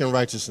also seeking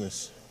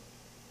righteousness.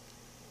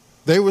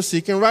 They were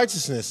seeking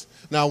righteousness.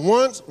 Now,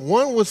 one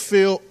was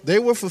they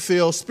were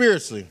fulfilled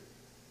spiritually.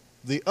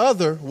 The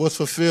other was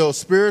fulfilled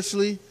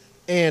spiritually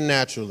and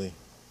naturally.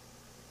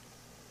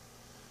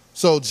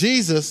 So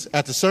Jesus,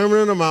 at the Sermon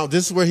on the Mount,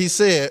 this is where he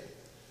said,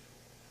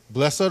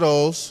 blessed are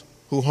those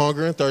who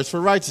hunger and thirst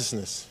for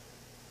righteousness.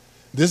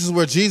 This is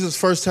where Jesus'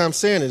 first time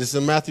saying it. It's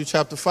in Matthew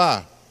chapter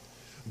 5.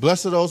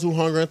 Blessed are those who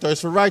hunger and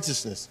thirst for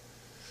righteousness.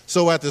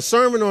 So at the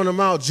Sermon on the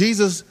Mount,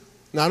 Jesus,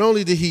 not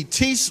only did he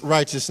teach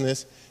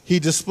righteousness, he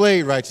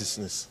displayed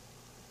righteousness.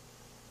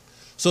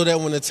 So that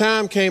when the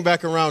time came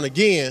back around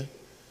again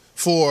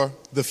for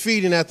the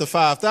feeding at the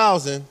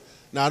 5,000,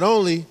 not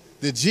only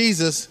did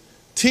Jesus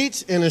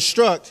teach and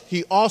instruct,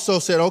 he also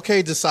said,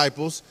 okay,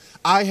 disciples,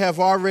 I have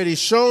already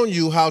shown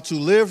you how to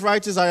live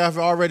righteous. I have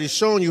already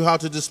shown you how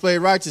to display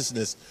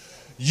righteousness.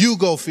 You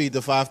go feed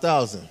the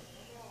 5,000.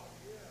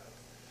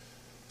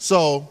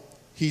 So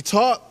he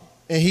taught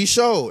and he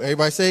showed.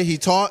 Everybody say he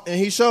taught and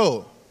he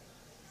showed.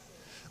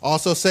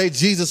 Also say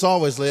Jesus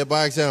always led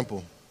by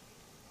example.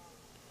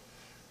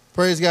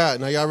 Praise God.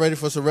 Now y'all ready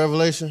for some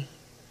revelation?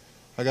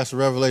 I got some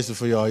revelation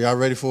for y'all. Y'all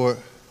ready for it?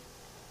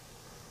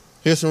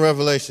 Here's some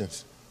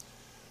revelations.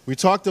 We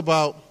talked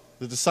about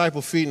the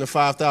disciple feeding the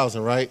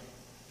 5,000, right?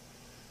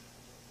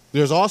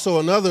 There's also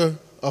another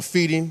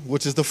feeding,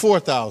 which is the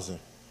 4,000.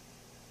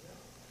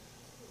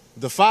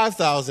 The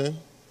 5,000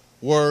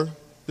 were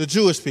the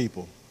Jewish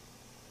people.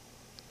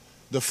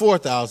 The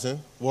 4,000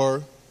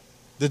 were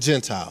the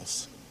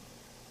Gentiles.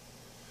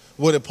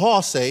 What did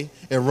Paul say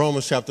in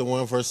Romans chapter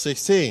 1, verse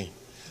 16?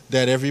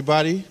 That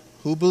everybody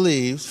who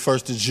believes,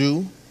 first the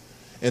Jew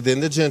and then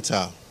the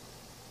Gentile.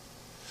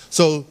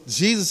 So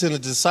Jesus and the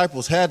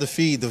disciples had to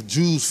feed the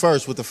Jews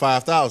first with the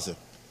 5,000.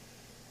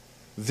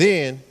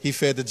 Then he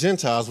fed the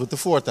Gentiles with the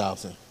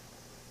 4,000.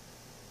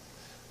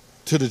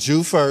 To the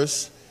Jew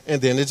first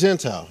and then the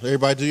Gentile.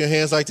 Everybody do your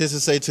hands like this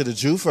and say to the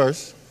Jew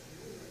first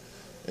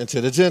and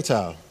to the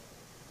Gentile.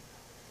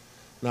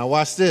 Now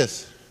watch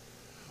this.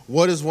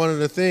 What is one of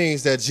the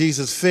things that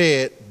Jesus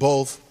fed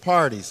both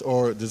parties,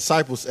 or the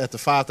disciples at the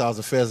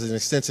 5,000 fed as an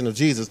extension of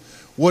Jesus?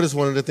 What is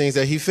one of the things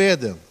that he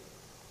fed them?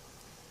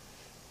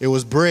 It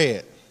was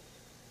bread.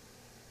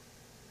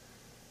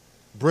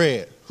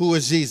 Bread. Who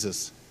is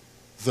Jesus?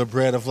 The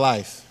bread of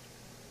life.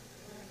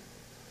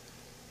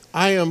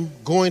 I am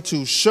going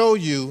to show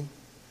you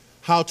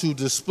how to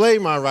display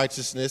my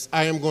righteousness.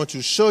 I am going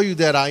to show you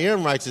that I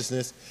am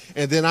righteousness,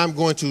 and then I'm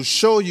going to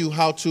show you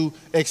how to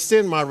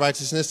extend my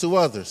righteousness to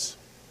others.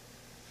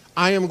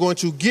 I am going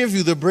to give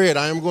you the bread.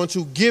 I am going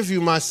to give you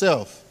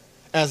myself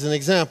as an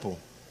example.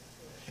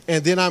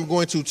 And then I'm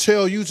going to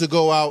tell you to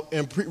go out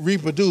and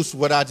reproduce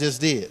what I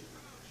just did.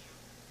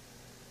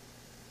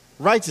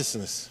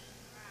 Righteousness.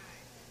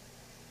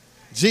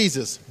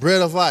 Jesus,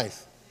 bread of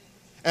life.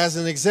 As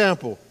an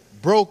example,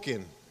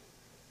 broken,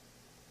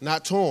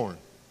 not torn.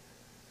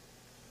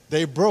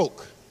 They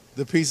broke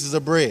the pieces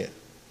of bread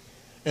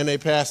and they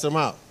passed them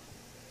out.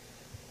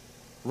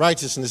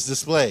 Righteousness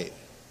displayed.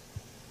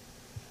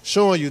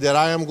 Showing you that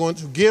I am going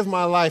to give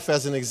my life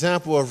as an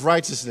example of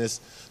righteousness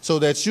so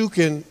that you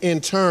can,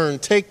 in turn,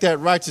 take that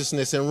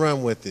righteousness and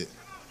run with it.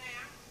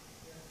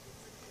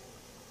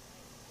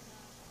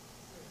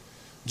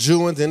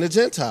 Jew and then the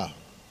Gentile.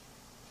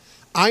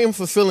 I am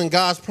fulfilling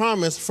God's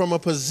promise from a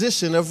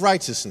position of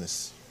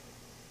righteousness.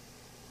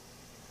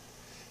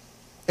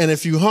 And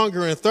if you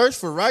hunger and thirst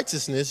for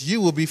righteousness,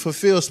 you will be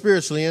fulfilled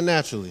spiritually and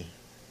naturally.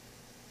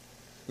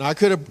 Now, I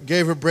could have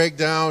gave a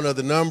breakdown of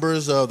the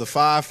numbers of the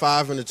 5,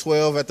 5, and the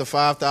 12 at the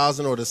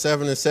 5,000, or the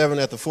 7 and 7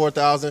 at the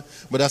 4,000,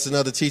 but that's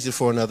another teaching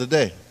for another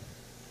day.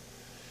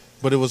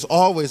 But it was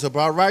always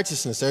about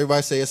righteousness.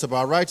 Everybody say it's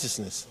about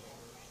righteousness.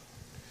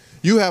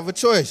 You have a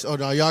choice. Oh,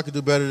 no, y'all could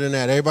do better than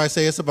that. Everybody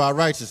say it's about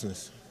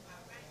righteousness.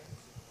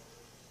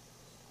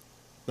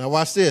 Now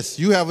watch this.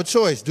 You have a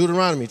choice.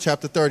 Deuteronomy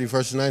chapter 30,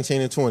 verses 19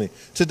 and 20.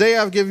 Today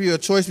I've given you a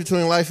choice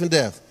between life and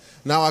death.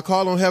 Now I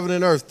call on heaven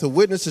and earth to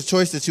witness the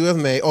choice that you have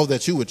made,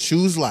 that you would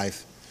choose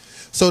life,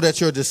 so that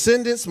your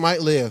descendants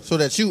might live, so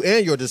that you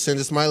and your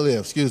descendants might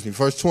live.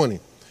 Verse 20.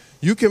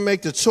 You can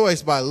make the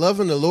choice by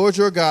loving the Lord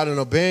your God and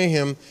obeying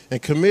him and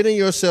committing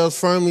yourselves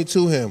firmly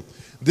to him.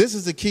 This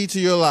is the key to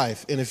your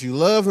life. And if you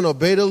love and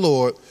obey the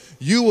Lord,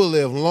 you will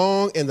live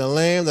long in the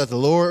land that the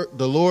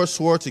Lord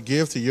swore to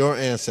give to your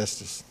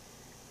ancestors.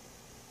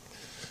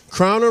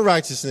 Crown of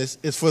righteousness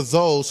is for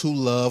those who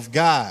love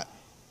God.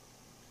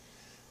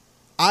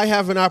 I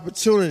have an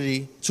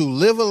opportunity to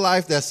live a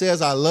life that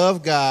says I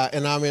love God,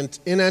 and I'm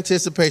in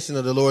anticipation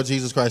of the Lord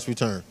Jesus Christ's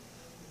return.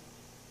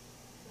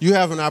 You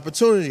have an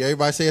opportunity.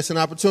 Everybody say it's an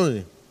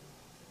opportunity.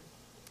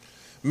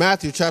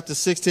 Matthew chapter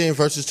 16,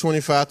 verses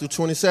 25 through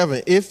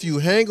 27. If you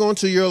hang on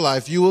to your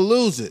life, you will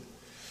lose it.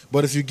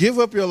 But if you give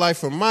up your life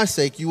for my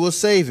sake, you will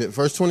save it.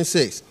 Verse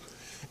 26.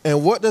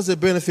 And what does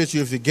it benefit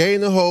you if you gain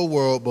the whole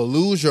world but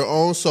lose your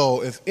own soul?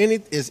 Is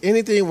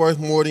anything worth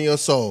more than your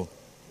soul?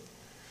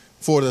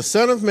 For the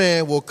Son of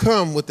Man will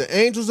come with the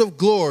angels of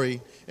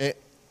glory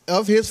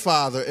of his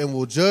Father and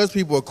will judge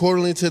people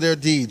accordingly to their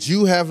deeds.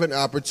 You have an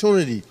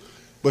opportunity,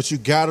 but you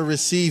got to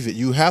receive it.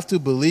 You have to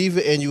believe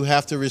it and you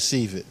have to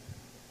receive it.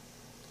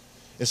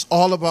 It's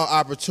all about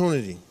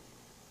opportunity.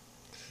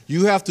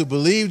 You have to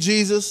believe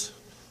Jesus,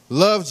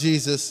 love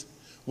Jesus,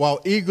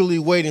 while eagerly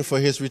waiting for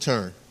his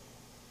return.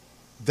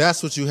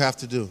 That's what you have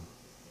to do.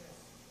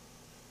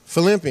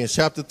 Philippians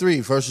chapter 3,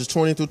 verses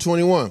 20 through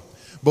 21.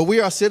 But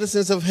we are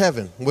citizens of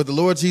heaven, where the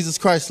Lord Jesus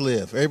Christ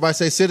lives. Everybody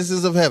say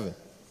citizens of heaven.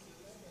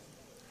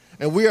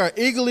 And we are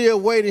eagerly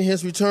awaiting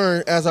his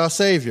return as our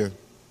Savior.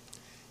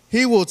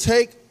 He will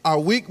take our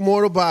weak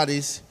mortal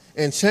bodies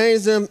and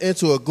change them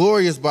into a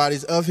glorious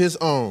bodies of his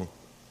own,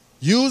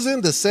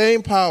 using the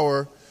same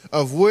power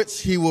of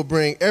which he will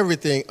bring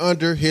everything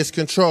under his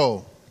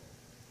control.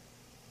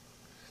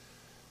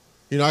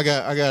 You know, I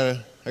got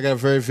a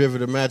very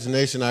vivid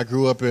imagination. I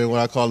grew up in what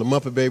I call the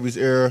Muppet Babies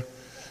era.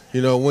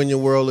 You know, when your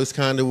world is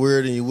kind of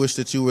weird and you wish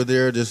that you were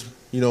there, just,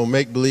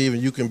 make believe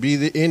and you can be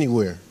there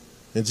anywhere.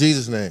 In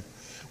Jesus' name.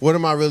 What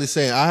am I really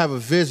saying? I have a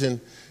vision.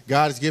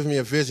 God has given me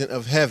a vision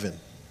of heaven,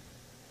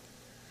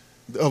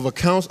 of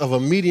a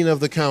meeting of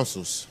the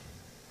councils,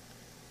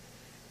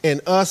 and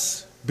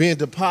us being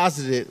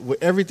deposited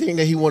with everything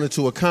that he wanted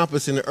to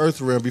accomplish in the earth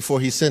realm before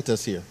he sent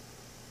us here.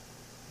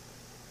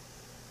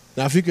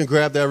 Now, if you can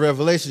grab that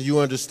revelation, you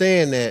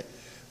understand that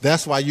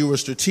that's why you were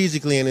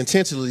strategically and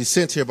intentionally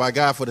sent here by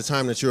God for the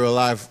time that you're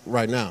alive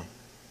right now.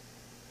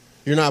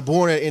 You're not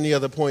born at any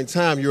other point in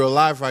time. You're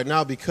alive right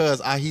now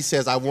because he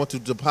says, I want to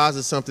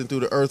deposit something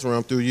through the earth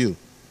realm through you.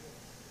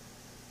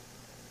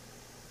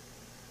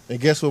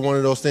 And guess what one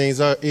of those things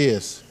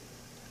is?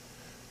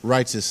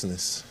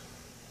 Righteousness.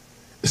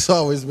 It's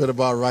always been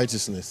about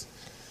righteousness.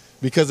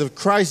 Because if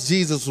Christ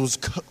Jesus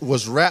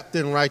was wrapped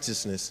in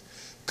righteousness,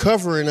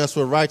 covering us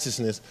with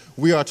righteousness,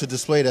 we are to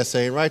display that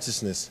same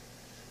righteousness.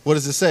 What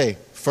does it say?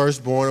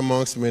 Firstborn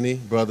amongst many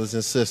brothers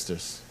and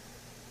sisters.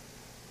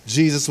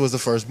 Jesus was the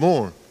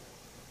firstborn.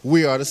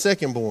 We are the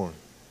secondborn.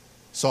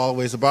 It's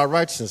always about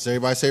righteousness.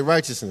 Everybody say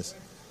righteousness.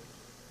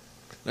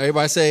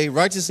 Everybody say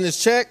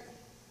righteousness check.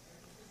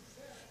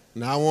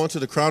 Now on to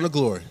the crown of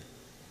glory.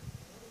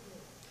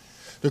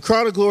 The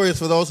crown of glory is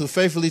for those who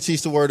faithfully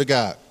teach the word of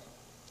God.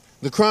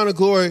 The crown of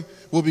glory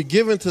will be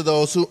given to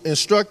those who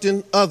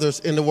instructing others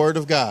in the word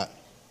of God.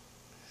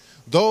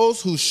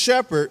 Those who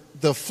shepherd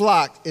the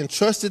flock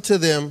entrusted to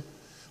them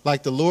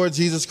like the Lord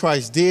Jesus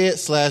Christ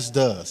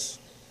did/does.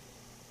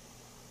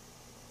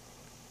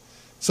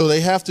 So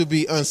they have to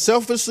be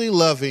unselfishly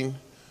loving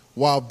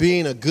while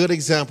being a good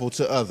example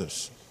to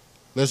others.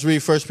 Let's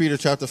read 1 Peter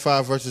chapter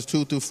 5, verses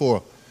 2 through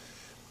 4.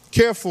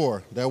 Care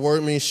for, that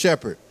word means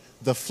shepherd,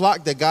 the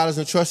flock that God has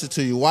entrusted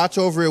to you. Watch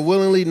over it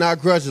willingly, not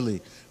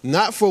grudgingly,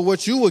 not for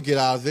what you will get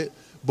out of it,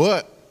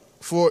 but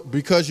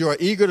because you are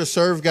eager to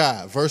serve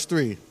God. Verse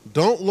 3,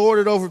 don't lord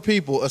it over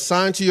people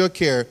assigned to your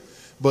care,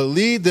 but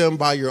lead them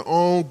by your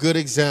own good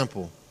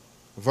example.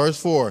 Verse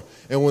 4,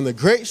 and when the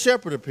great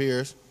shepherd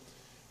appears,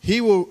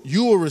 you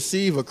will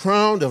receive a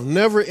crown of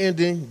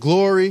never-ending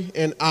glory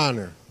and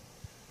honor.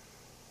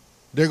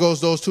 There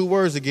goes those two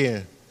words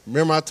again.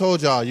 Remember I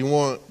told y'all you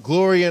want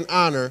glory and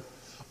honor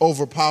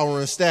over power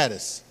and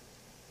status.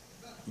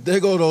 There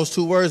go those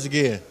two words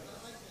again.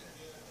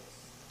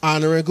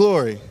 Honor and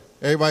glory.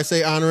 Everybody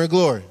say honor and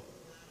glory.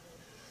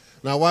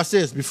 Now watch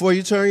this. Before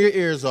you turn your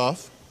ears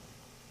off,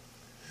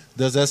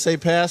 does that say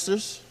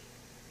pastors?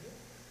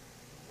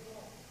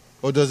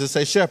 Or does it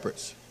say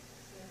shepherds?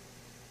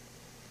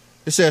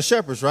 It says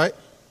shepherds, right?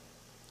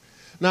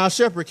 Now a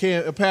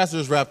pastor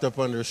is wrapped up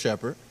under a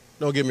shepherd.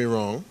 Don't get me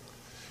wrong.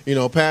 You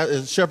know,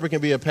 a shepherd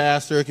can be a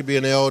pastor, it can be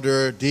an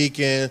elder,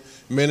 deacon,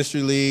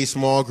 ministry lead,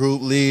 small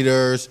group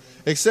leaders,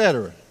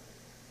 etc.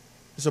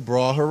 It's a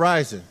broad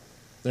horizon.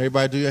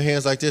 Everybody do your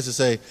hands like this and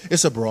say,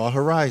 it's a broad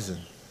horizon.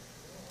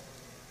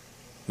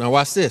 Now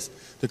watch this.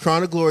 The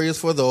crown of glory is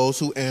for those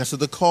who answer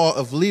the call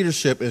of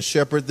leadership and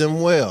shepherd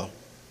them well.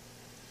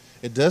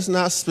 It does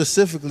not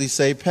specifically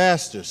say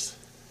pastors.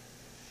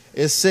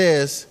 It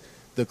says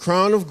the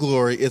crown of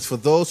glory is for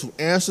those who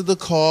answer the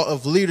call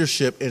of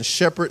leadership and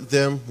shepherd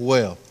them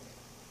well.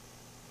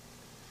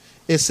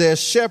 It says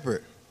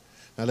shepherd.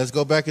 Now let's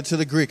go back into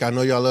the Greek. I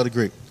know y'all love the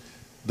Greek.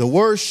 The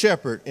word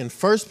shepherd in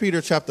 1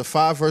 Peter chapter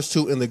 5, verse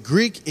 2 in the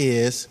Greek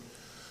is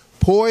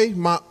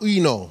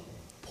poimaino.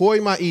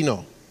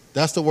 Poimaino.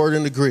 That's the word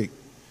in the Greek,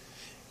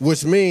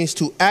 which means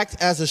to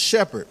act as a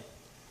shepherd.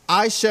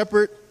 I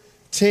shepherd,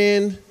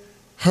 tend,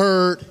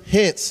 herd,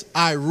 hence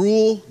I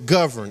rule,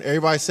 govern.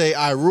 Everybody say,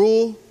 I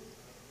rule,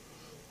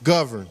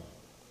 govern.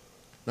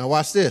 Now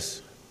watch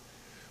this.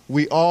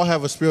 We all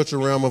have a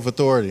spiritual realm of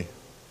authority.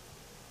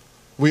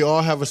 We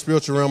all have a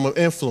spiritual realm of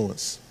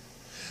influence.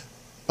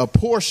 A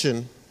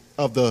portion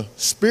of the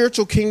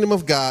spiritual kingdom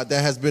of God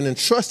that has been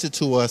entrusted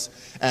to us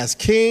as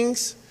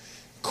kings,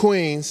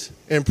 queens,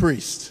 and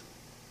priests.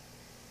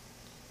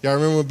 Y'all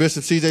remember when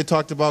Bishop CJ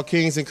talked about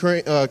kings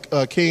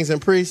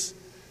and priests?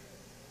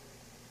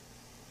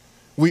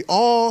 We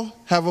all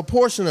have a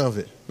portion of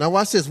it. Now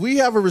watch this. We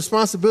have a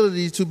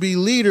responsibility to be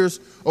leaders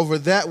over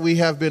that we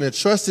have been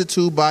entrusted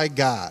to by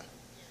God.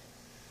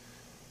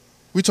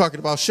 We're talking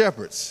about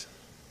shepherds.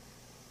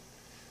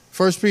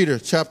 1 Peter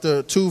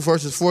chapter 2,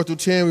 verses 4 through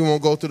 10, we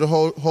won't go through the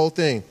whole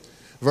thing.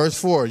 Verse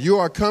 4, you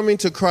are coming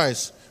to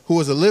Christ, who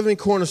is a living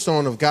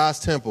cornerstone of God's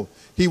temple.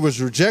 He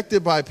was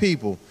rejected by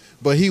people,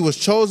 but he was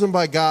chosen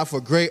by God for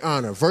great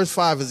honor. Verse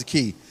 5 is the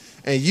key.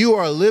 And you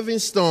are living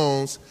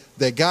stones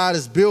that God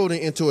is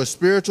building into a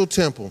spiritual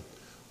temple.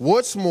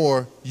 What's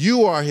more,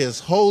 you are his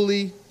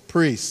holy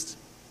priest.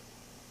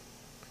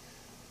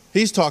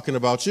 He's talking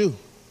about you.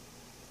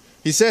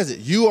 He says it.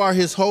 You are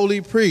his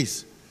holy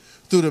priest.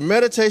 Through the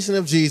meditation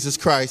of Jesus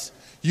Christ,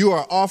 you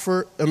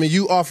offer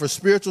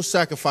spiritual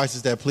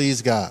sacrifices that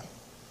please God.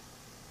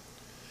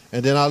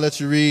 And then I'll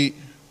let you read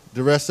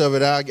the rest of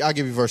it. I'll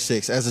give you verse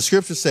 6. As the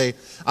scriptures say,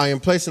 I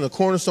am placing a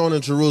cornerstone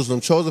in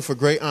Jerusalem, chosen for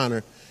great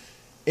honor.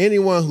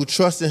 Anyone who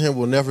trusts in him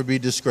will never be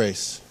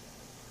disgraced.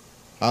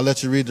 I'll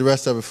let you read the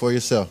rest of it for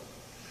yourself.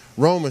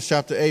 Romans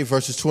chapter 8,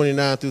 verses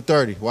 29 through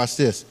 30. Watch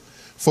this.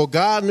 For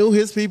God knew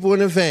his people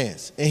in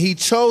advance, and he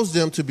chose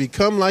them to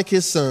become like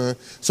his son,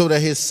 so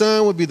that his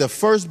son would be the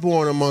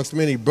firstborn amongst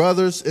many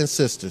brothers and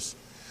sisters.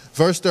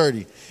 Verse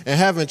 30, and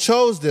having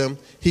chose them,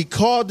 he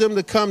called them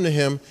to come to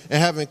him,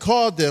 and having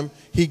called them,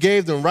 he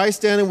gave them right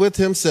standing with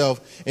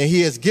himself, and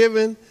he has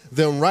given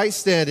them right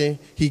standing.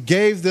 He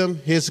gave them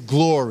his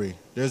glory.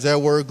 There's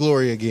that word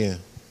glory again.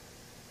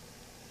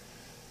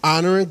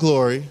 Honor and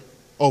glory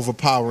over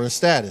power and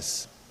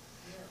status.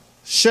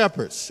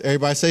 Shepherds.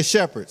 Everybody say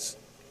shepherds.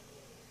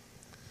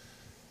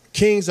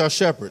 Kings are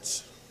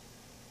shepherds.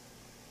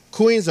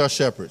 Queens are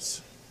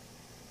shepherds.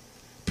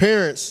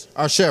 Parents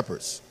are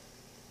shepherds.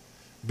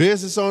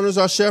 Business owners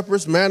are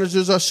shepherds.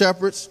 Managers are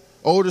shepherds.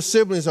 Older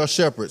siblings are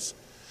shepherds.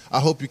 I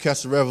hope you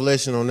catch the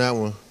revelation on that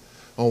one,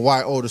 on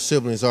why older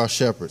siblings are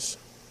shepherds.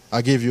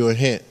 I'll give you a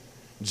hint.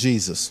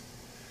 Jesus.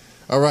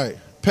 All right.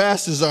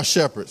 Pastors are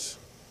shepherds.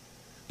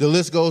 The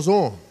list goes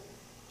on.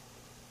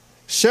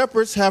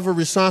 Shepherds have a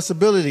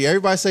responsibility.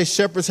 Everybody say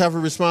shepherds have a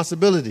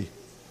responsibility.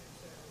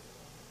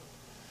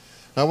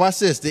 Now watch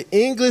this. The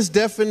English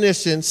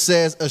definition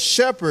says a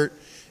shepherd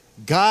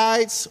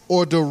guides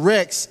or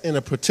directs in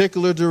a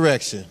particular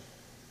direction.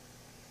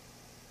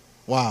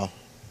 Wow.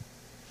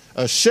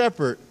 A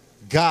shepherd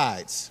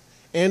guides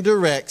and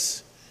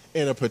directs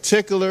in a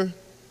particular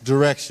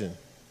direction.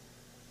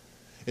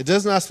 It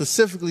does not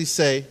specifically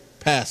say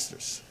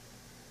pastors.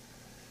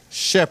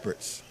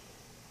 Shepherds.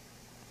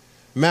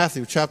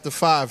 Matthew chapter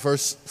 5,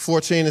 verse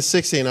 14 and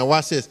 16. Now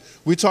watch this.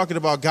 We're talking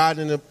about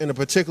guiding in a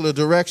particular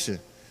direction.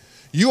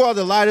 You are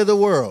the light of the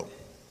world,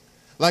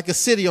 like a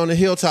city on a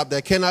hilltop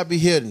that cannot be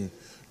hidden.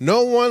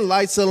 No one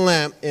lights a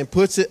lamp and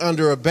puts it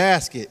under a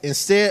basket.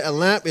 Instead, a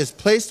lamp is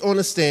placed on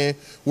a stand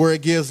where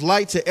it gives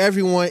light to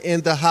everyone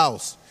in the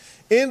house.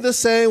 In the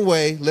same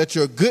way, let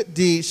your good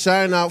deeds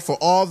shine out for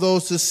all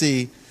those to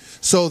see,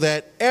 so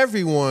that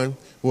everyone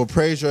will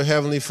praise your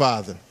heavenly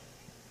Father.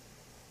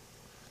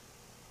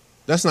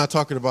 That's not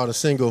talking about a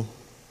single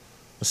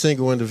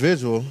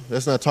individual.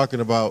 That's not talking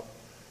about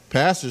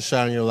pastors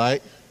shining your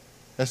light.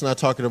 That's not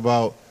talking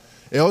about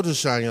elders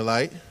shining your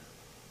light.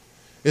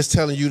 It's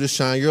telling you to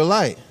shine your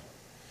light.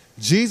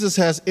 Jesus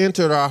has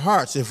entered our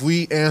hearts if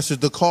we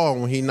answered the call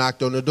when he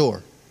knocked on the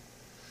door.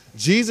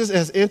 Jesus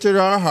has entered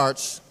our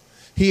hearts.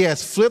 He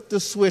has flipped the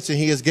switch and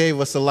he has gave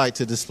us a light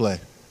to display.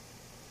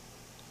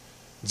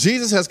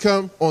 Jesus has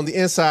come on the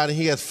inside and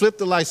he has flipped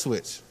the light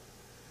switch.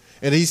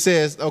 And he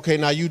says, okay,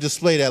 now you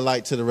display that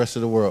light to the rest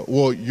of the world.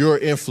 Well, your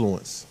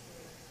influence.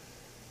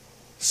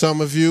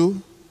 Some of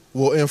you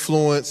will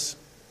influence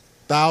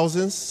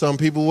thousands. Some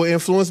people will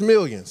influence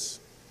millions.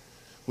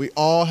 We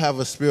all have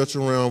a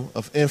spiritual realm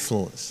of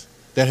influence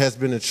that has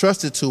been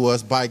entrusted to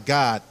us by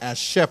God as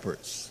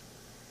shepherds.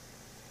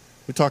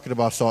 We're talking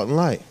about salt and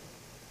light.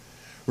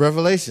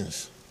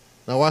 Revelations.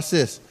 Now watch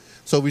this.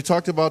 So we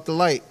talked about the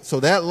light. So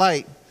that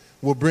light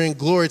will bring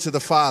glory to the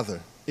Father.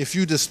 If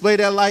you display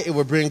that light, it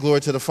will bring glory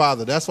to the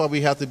Father. That's why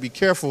we have to be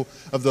careful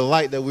of the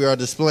light that we are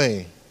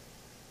displaying.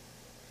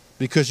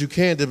 Because you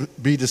can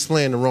be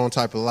displaying the wrong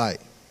type of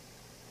light.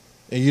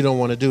 And you don't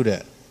want to do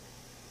that.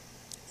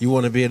 You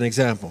want to be an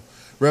example.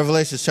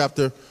 Revelation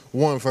chapter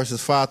 1,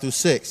 verses 5 through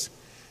 6.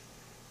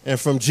 And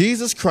from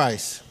Jesus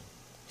Christ,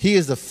 he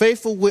is the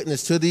faithful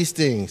witness to these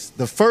things,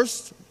 the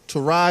first to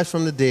rise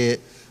from the dead,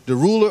 the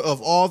ruler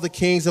of all the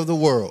kings of the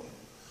world.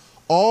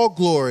 All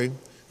glory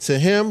to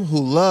him who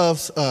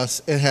loves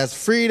us and has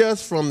freed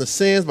us from the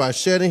sins by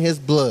shedding his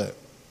blood.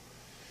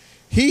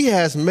 He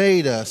has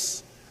made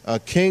us a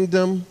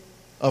kingdom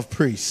of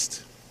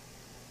priests.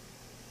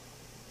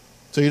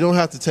 So you don't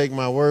have to take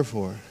my word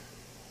for it.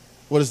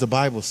 What does the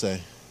Bible say?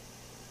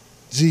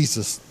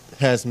 Jesus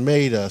has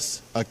made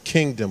us a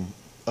kingdom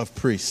of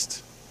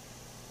priests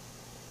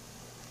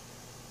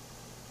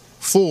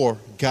for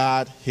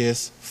God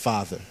his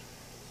Father.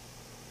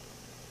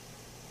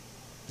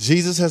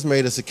 Jesus has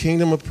made us a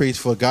kingdom of priests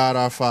for God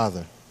our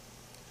Father.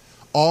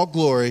 All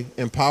glory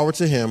and power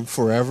to him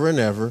forever and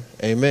ever.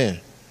 Amen.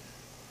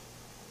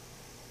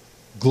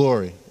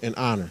 Glory and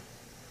honor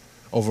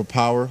over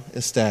power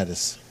and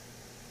status.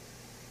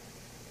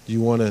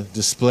 You want to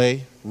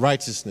display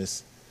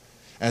righteousness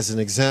as an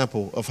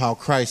example of how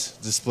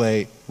Christ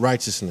displayed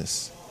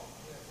righteousness.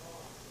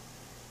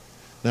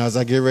 Now, as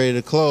I get ready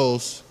to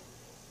close,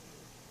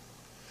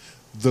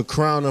 the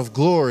crown of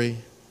glory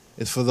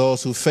is for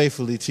those who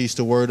faithfully teach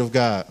the word of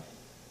God.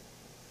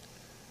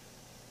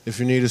 If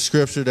you need a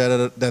scripture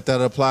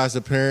that applies to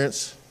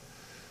parents,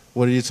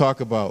 what do you talk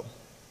about?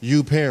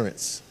 You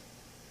parents,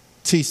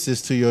 teach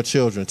this to your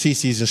children.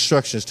 Teach these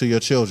instructions to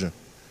your children.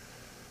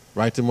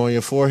 Write them on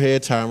your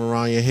forehead, tie them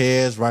around your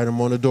heads, write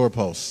them on the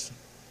doorposts.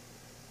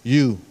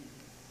 You.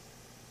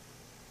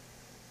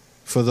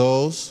 For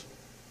those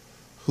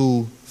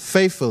who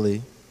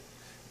faithfully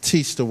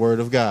teach the word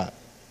of God.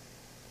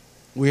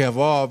 We have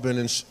all been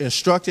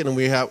instructed and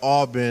we have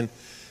all been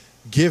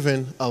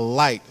given a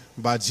light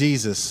by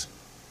Jesus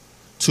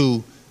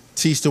to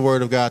teach the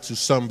word of God to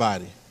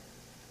somebody.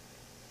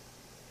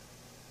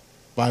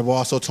 Bible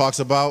also talks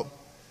about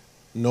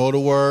know the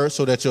word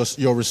so that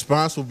your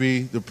response will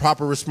be the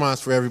proper response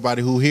for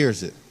everybody who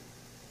hears it.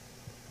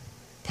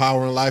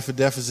 Power and life and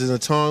death is in the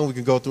tongue. We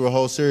can go through a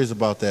whole series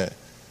about that.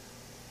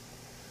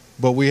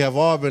 But we have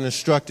all been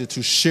instructed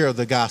to share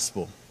the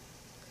gospel.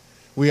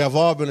 We have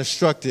all been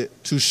instructed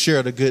to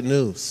share the good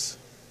news.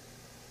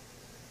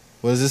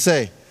 What does it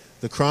say?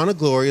 The crown of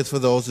glory is for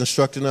those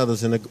instructing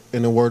others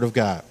in the word of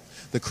God.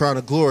 The crown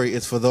of glory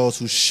is for those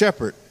who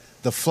shepherd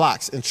the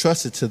flocks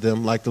entrusted to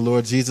them like the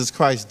Lord Jesus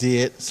Christ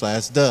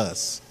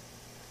did/does.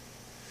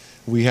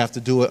 We have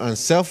to do it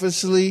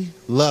unselfishly,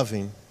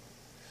 loving,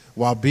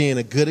 while being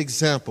a good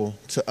example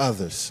to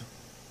others.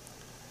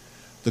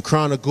 The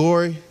crown of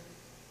glory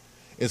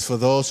is for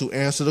those who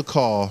answer the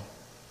call.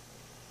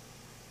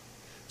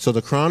 So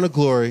the crown of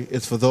glory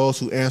is for those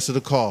who answer the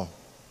call.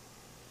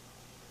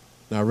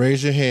 Now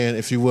raise your hand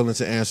if you're willing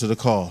to answer the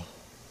call.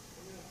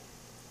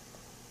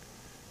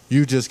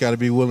 You just got to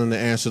be willing to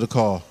answer the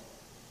call.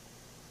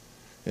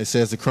 It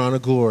says the crown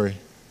of glory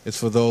is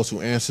for those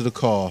who answer the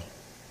call,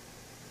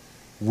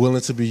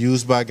 willing to be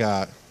used by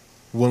God,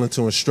 willing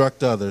to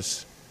instruct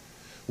others,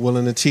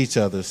 willing to teach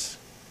others.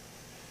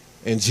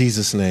 In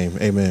Jesus' name,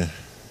 amen.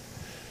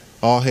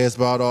 All heads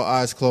bowed, all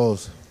eyes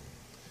closed.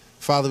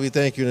 Father, we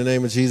thank you in the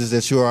name of Jesus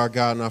that you are our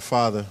God and our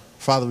Father.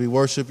 Father, we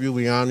worship you,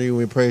 we honor you, and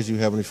we praise you,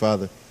 Heavenly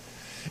Father.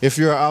 If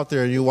you're out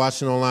there and you're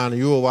watching online, and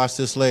you will watch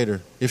this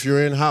later, if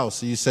you're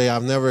in-house and you say,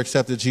 I've never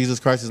accepted Jesus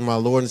Christ as my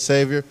Lord and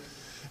Savior,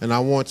 and I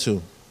want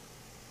to.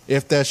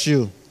 If that's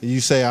you,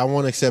 you say, I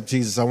want to accept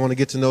Jesus. I want to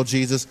get to know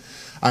Jesus.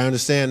 I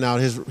understand now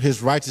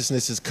his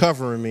righteousness is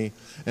covering me,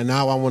 and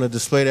now I want to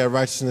display that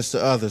righteousness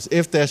to others.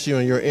 If that's you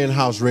and you're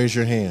in-house, raise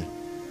your hand.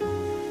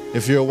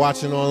 If you're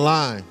watching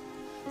online,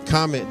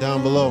 comment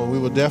down below, and we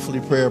will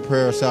definitely pray a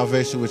prayer of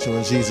salvation with you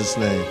in Jesus'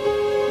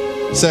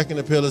 name. Second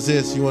appeal is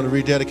this. You want to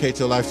rededicate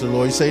your life to the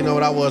Lord. You say, you know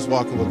what, I was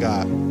walking with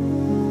God.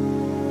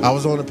 I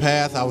was on the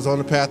path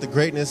of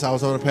greatness. I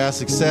was on the path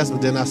of success,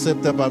 but then I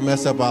slipped up, I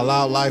messed up. I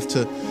allowed life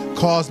to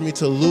cause me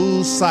to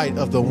lose sight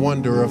of the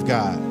wonder of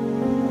God.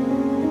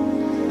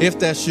 If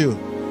that's you,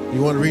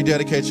 you want to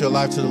rededicate your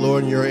life to the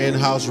Lord and you're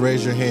in-house,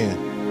 raise your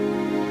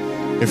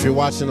hand. If you're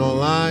watching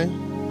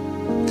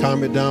online,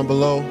 comment down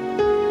below,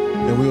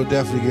 and we will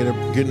definitely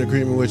get in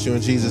agreement with you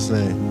in Jesus'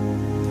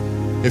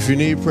 name. If you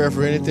need prayer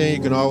for anything,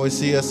 you can always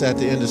see us at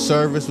the end of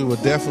service. We will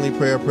definitely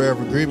pray a prayer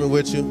of agreement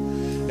with you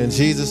in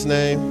Jesus'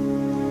 name.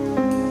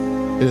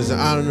 It is an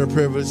honor and a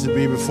privilege to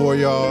be before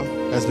y'all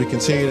as we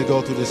continue to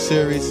go through this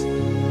series.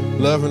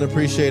 Love and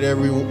appreciate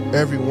every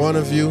one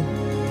of you.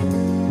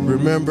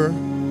 Remember,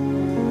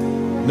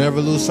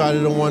 never lose sight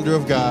of the wonder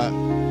of God.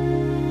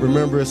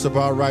 Remember, it's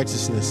about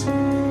righteousness.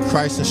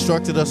 Christ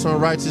instructed us on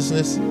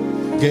righteousness,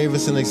 gave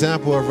us an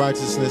example of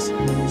righteousness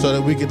so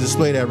that we could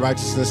display that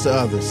righteousness to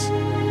others.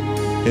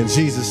 In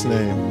Jesus'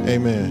 name,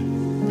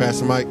 amen.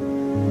 Pastor Mike.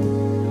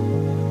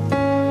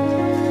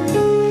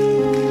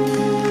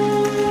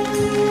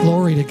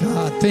 Glory to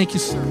God. Thank you,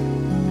 sir.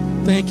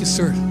 Thank you,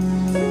 sir.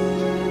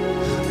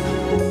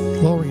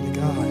 Glory to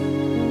God.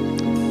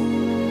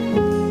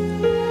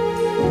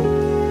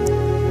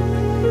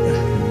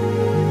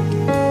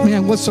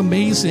 Man, what's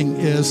amazing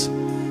is,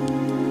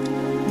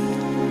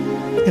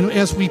 and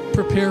as we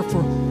prepare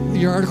for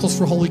the articles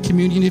for Holy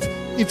Communion,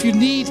 if you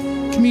need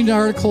communion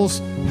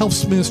articles,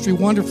 helps ministry,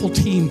 wonderful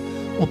team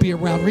will be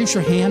around. Raise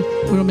your hand.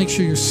 We want to make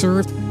sure you're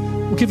served.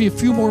 We'll give you a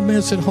few more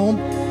minutes at home.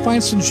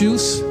 Find some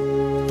juice.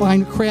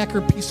 Find a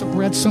cracker, piece of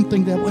bread,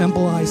 something that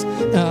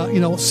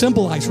will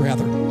symbolize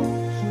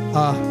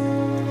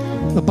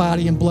the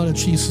body and blood of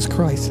Jesus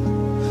Christ.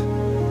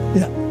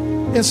 Yeah,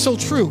 it's so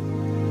true.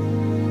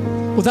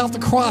 Without the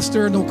cross,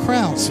 there are no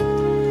crowns.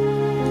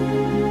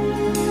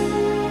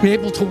 We're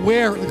able to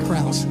wear the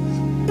crowns.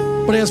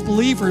 But as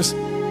believers,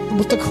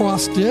 what the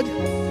cross did,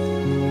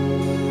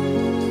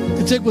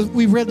 it did what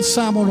we read in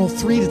Psalm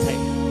 103 today.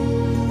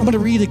 I'm going to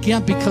read it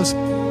again because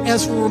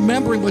as we're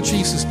remembering what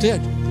Jesus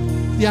did,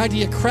 the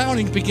idea of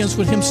crowning begins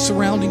with him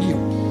surrounding you.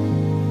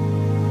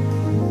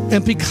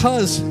 And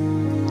because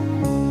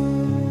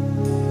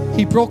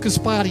he broke his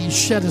body, he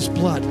shed his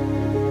blood.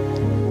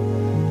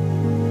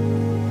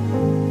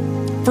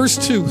 Verse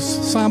 2,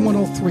 Psalm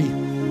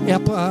 103,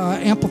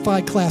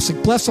 Amplified Classic.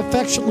 Bless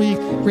affectionately,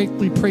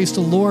 gratefully praise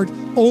the Lord,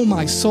 O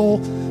my soul.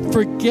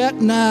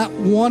 Forget not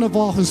one of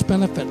all his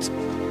benefits.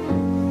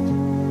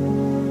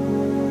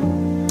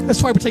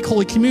 That's why we take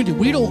Holy Communion.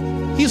 He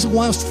doesn't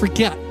want us to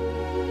forget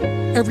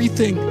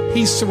everything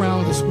he's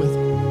surrounded us with.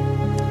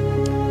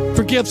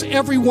 Forgives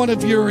every one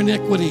of your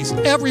iniquities.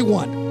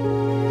 Everyone.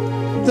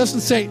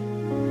 Doesn't say,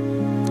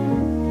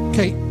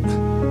 okay,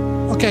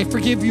 I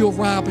forgive you of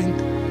robbing,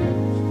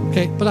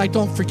 okay, but I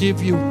don't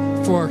forgive you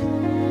for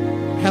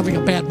having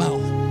a bad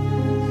mouth.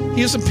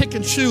 He doesn't pick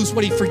and choose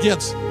what he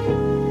forgives.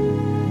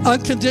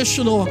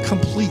 Unconditional and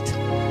complete.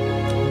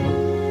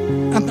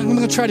 I'm going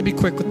to try to be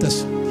quick with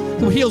this.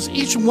 Who heals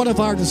each one of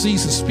our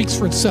diseases, speaks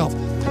for itself.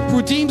 Who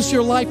redeems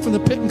your life from the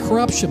pit and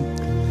corruption.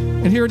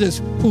 And here it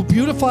is. Who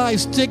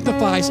beautifies,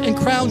 dignifies, and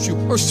crowns you,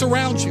 or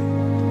surrounds you.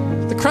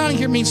 The crowning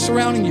here means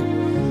surrounding you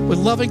with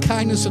loving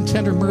kindness and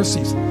tender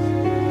mercies.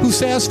 Who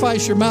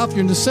satisfies your mouth,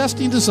 your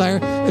necessity and desire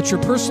at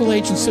your personal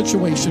age and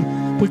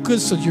situation with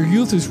good, so your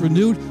youth is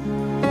renewed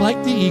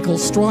like the eagle,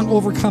 strong,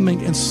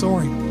 overcoming, and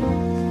soaring.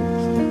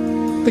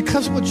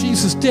 Because of what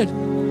Jesus did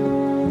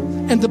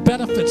and the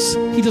benefits,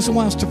 he doesn't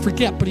want us to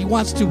forget, but he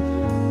wants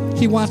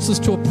us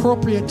to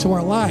appropriate to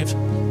our lives.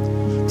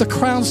 The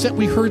crowns that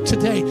we heard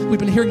today, we've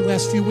been hearing the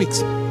last few weeks.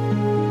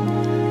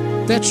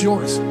 That's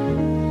yours.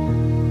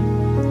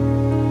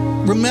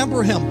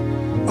 Remember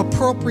him,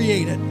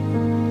 appropriate it,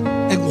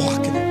 and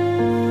walk in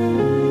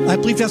it. I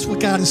believe that's what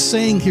God is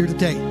saying here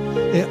today.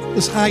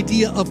 This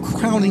idea of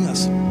crowning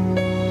us.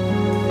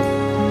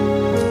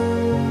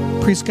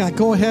 Praise God.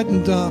 Go ahead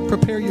and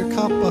prepare your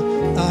cup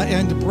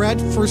and the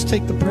bread. First,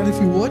 take the bread if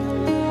you would.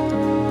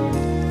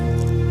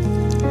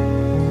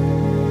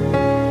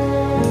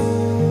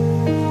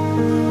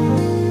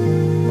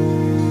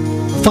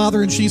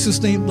 Father, in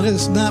Jesus' name, let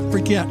us not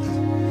forget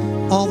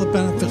all the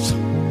benefits.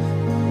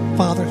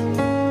 Father,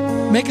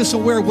 make us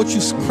aware of what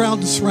you crowned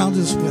and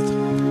surrounded us with.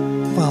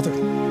 Father,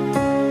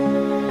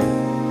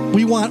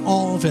 we want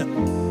all of it.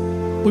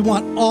 We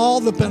want all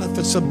the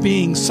benefits of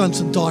being sons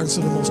and daughters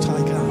of the Most High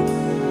God.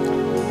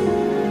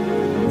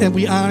 And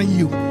we honor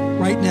you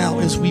right now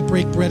as we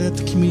break bread at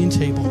the communion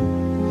table.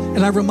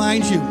 And I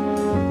remind you,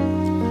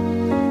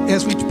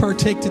 as we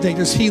partake today,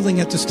 there's healing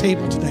at this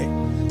table today.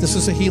 This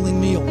is a healing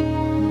meal.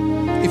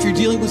 If you're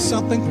dealing with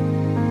something,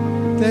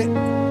 I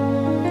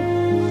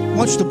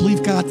want you to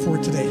believe God for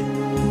it today.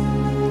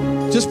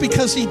 Just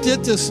because he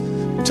did this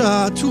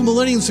 2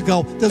 millenniums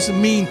ago doesn't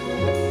mean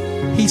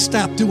he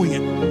stopped doing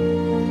it.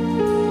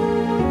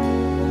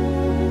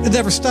 It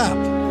never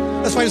stopped.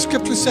 That's why the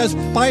scripture says,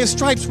 by his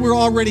stripes we're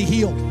already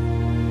healed.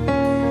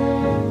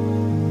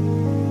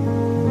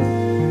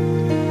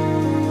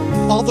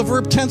 All the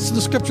verb tense in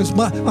the scriptures,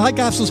 my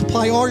God will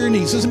supply all your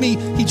needs. Doesn't mean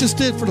he just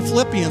did it for the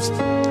Philippians.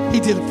 He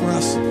did it for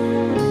us.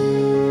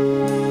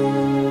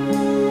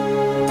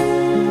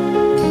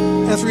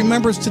 As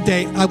remembrance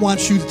today, I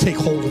want you to take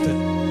hold of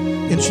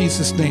it in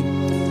Jesus' name.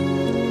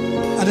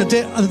 On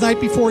the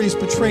night before he was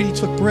betrayed, he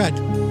took bread.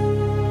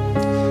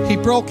 He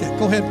broke it.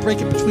 Go ahead and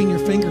break it between your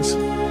fingers.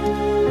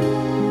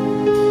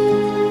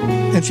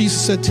 And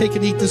Jesus said, take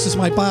and eat. This is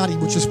my body,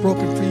 which is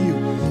broken for you.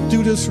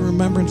 Do this in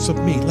remembrance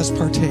of me. Let's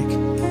partake.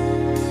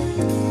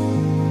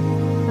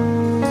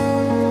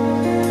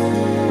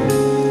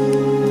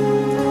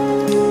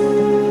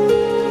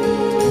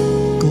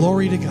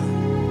 Glory to God.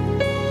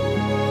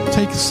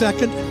 Take a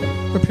second.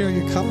 Prepare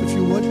your cup if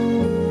you would.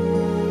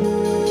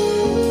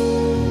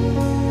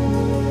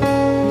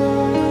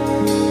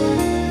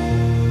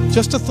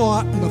 Just a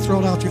thought. I'm going to throw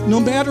it out to you. No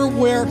matter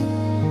where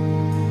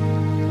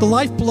The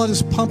lifeblood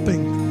is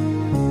pumping.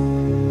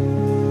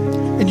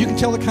 And you can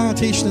tell the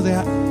connotation of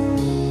that.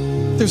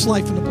 There's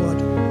life in the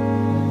blood.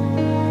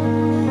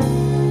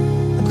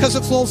 And because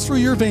it flows through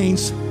your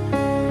veins,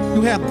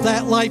 you have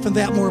that life and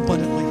that more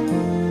abundantly.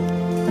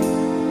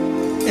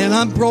 And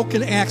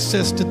unbroken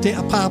access to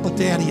Papa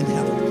Daddy in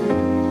heaven.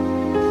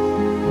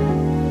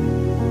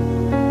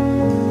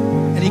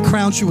 And he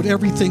crowns you with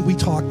everything we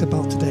talked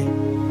about today.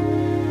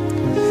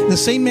 In the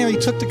same manner, he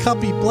took the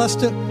cup, he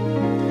blessed it,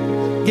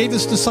 gave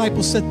his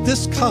disciples, said,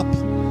 "This cup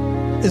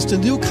is the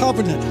new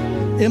covenant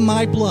in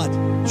my blood,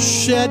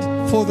 shed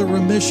for the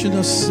remission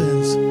of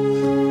sins."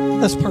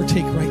 Let's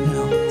partake right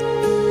now.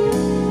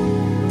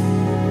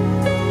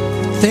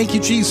 Thank you,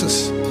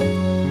 Jesus.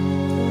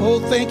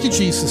 Oh, thank you,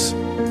 Jesus.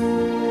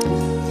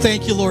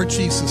 Thank you, Lord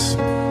Jesus.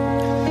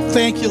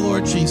 Thank you,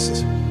 Lord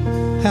Jesus.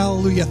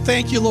 Hallelujah.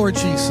 Thank you, Lord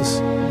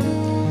Jesus.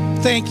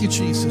 Thank you,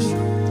 Jesus.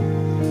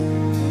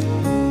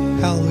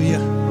 Hallelujah.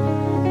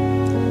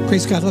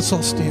 Praise God. Let's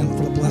all stand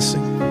for the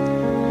blessing.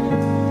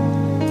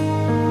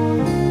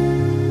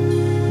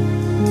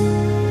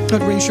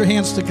 God, raise your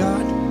hands to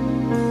God.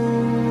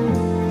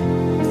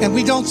 And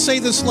we don't say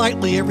this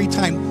lightly every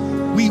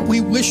time.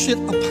 We wish it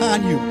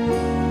upon you.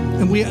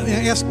 And we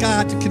ask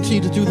God to continue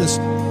to do this.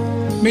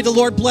 May the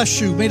Lord bless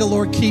you. May the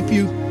Lord keep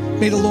you.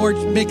 May the Lord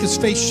make his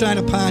face shine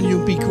upon you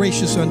and be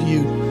gracious unto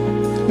you.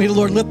 May the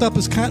Lord lift up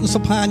his countenance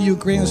upon you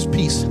and grant us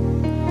peace.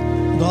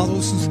 And all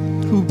those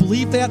who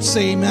believe that,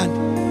 say amen.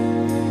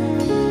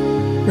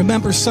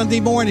 Remember, Sunday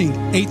morning,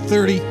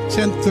 8:30,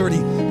 10:30.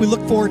 We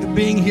look forward to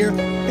being here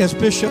as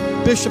Bishop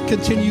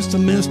continues to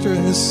minister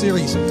in this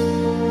series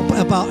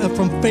about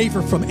from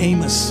favor from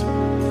Amos.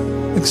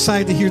 I'm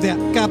excited to hear that.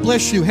 God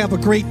bless you. Have a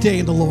great day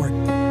in the Lord.